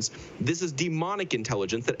intelligence. This is demonic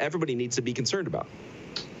intelligence that everybody needs to be concerned about.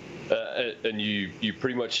 And you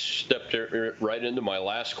pretty much stepped right into my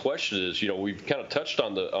last question. Is we've kind of touched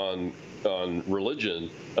on religion,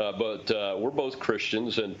 but we're both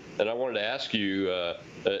Christians, and I wanted to ask you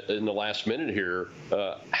in the last minute here,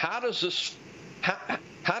 how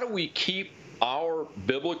do we keep our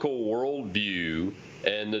biblical worldview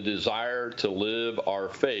and the desire to live our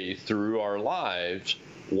faith through our lives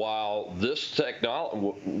while this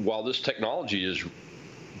technology is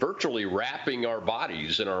virtually wrapping our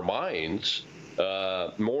bodies and our minds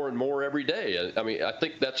more and more every day? I mean, I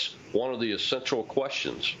think that's one of the essential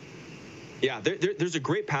questions. Yeah, there's a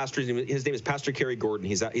great pastor. His name is Pastor Kerry Gordon.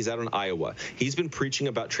 He's out in Iowa. He's been preaching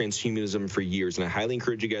about transhumanism for years, and I highly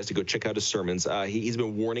encourage you guys to go check out his sermons. He's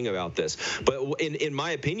been warning about this. But in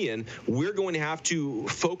my opinion, we're going to have to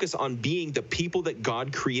focus on being the people that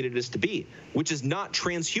God created us to be, which is not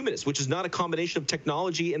transhumanist, which is not a combination of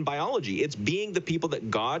technology and biology. It's being the people that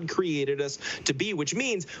God created us to be, which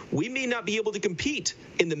means we may not be able to compete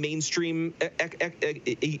in the mainstream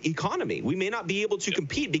economy. We may not be able to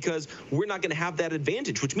compete because we're not going to have that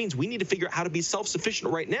advantage, which means we need to figure out how to be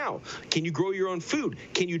self-sufficient right now. Can you grow your own food?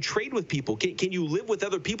 Can you trade with people? Can you live with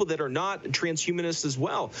other people that are not transhumanists as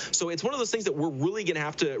well? So it's one of those things that we're really going to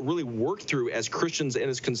have to really work through as Christians and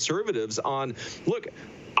as conservatives on, look,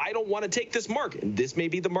 I don't want to take this mark. This may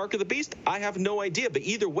be the mark of the beast. I have no idea. But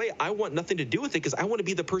either way, I want nothing to do with it because I want to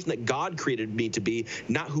be the person that God created me to be,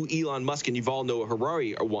 not who Elon Musk and Yuval Noah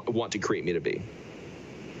Harari want to create me to be.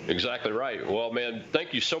 Exactly right. Well, man,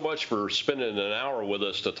 thank you so much for spending an hour with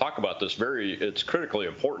us to talk about this. It's critically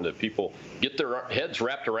important that people get their heads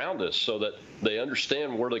wrapped around this so that they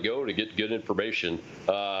understand where to go to get good information.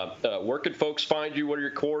 Where can folks find you? What are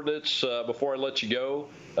your coordinates before I let you go?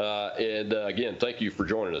 And again, thank you for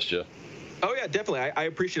joining us, Jeff. Oh, yeah, definitely. I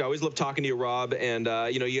appreciate it. I always love talking to you, Rob. And,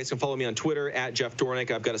 you guys can follow me on Twitter at Jeff Dornick.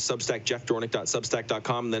 I've got a Substack,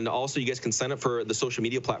 jeffdornick.substack.com. And then also you guys can sign up for the social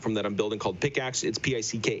media platform that I'm building called Pickaxe. It's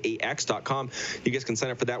PICKAX.com. You guys can sign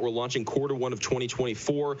up for that. We're launching Q1 of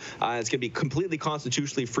 2024. It's going to be completely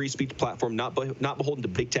constitutionally free speech platform, not beholden to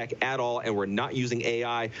big tech at all. And we're not using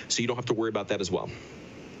AI, so you don't have to worry about that as well.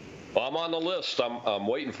 Well, I'm on the list. I'm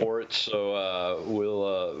waiting for it, so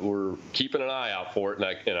we're keeping an eye out for it,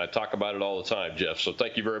 and I talk about it all the time, Jeff. So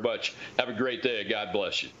thank you very much. Have a great day. God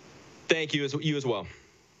bless you. Thank you. You as well.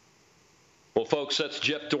 Well, folks, that's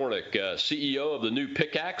Jeff Dornick, CEO of the new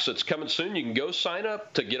Pickaxe. That's coming soon. You can go sign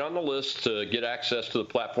up to get on the list to get access to the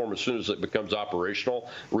platform as soon as it becomes operational.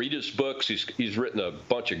 Read his books. He's written a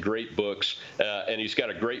bunch of great books, and he's got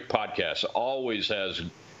a great podcast. Always has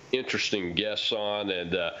interesting guests on,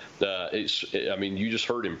 and you just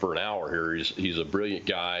heard him for an hour here. He's a brilliant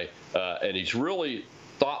guy, and he's really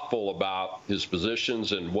thoughtful about his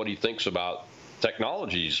positions and what he thinks about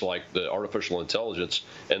technologies like the artificial intelligence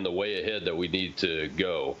and the way ahead that we need to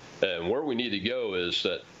go. And where we need to go is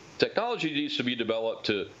that technology needs to be developed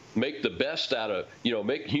to make the best out of,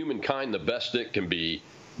 make humankind the best it can be,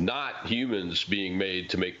 not humans being made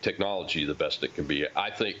to make technology the best it can be. I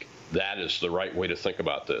think that is the right way to think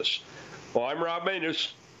about this. Well, I'm Rob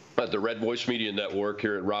Maness at the Red Voice Media Network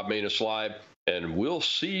here at Rob Maness Live, and we'll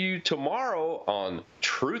see you tomorrow on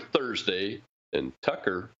Truth Thursday. And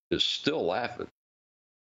Tucker is still laughing.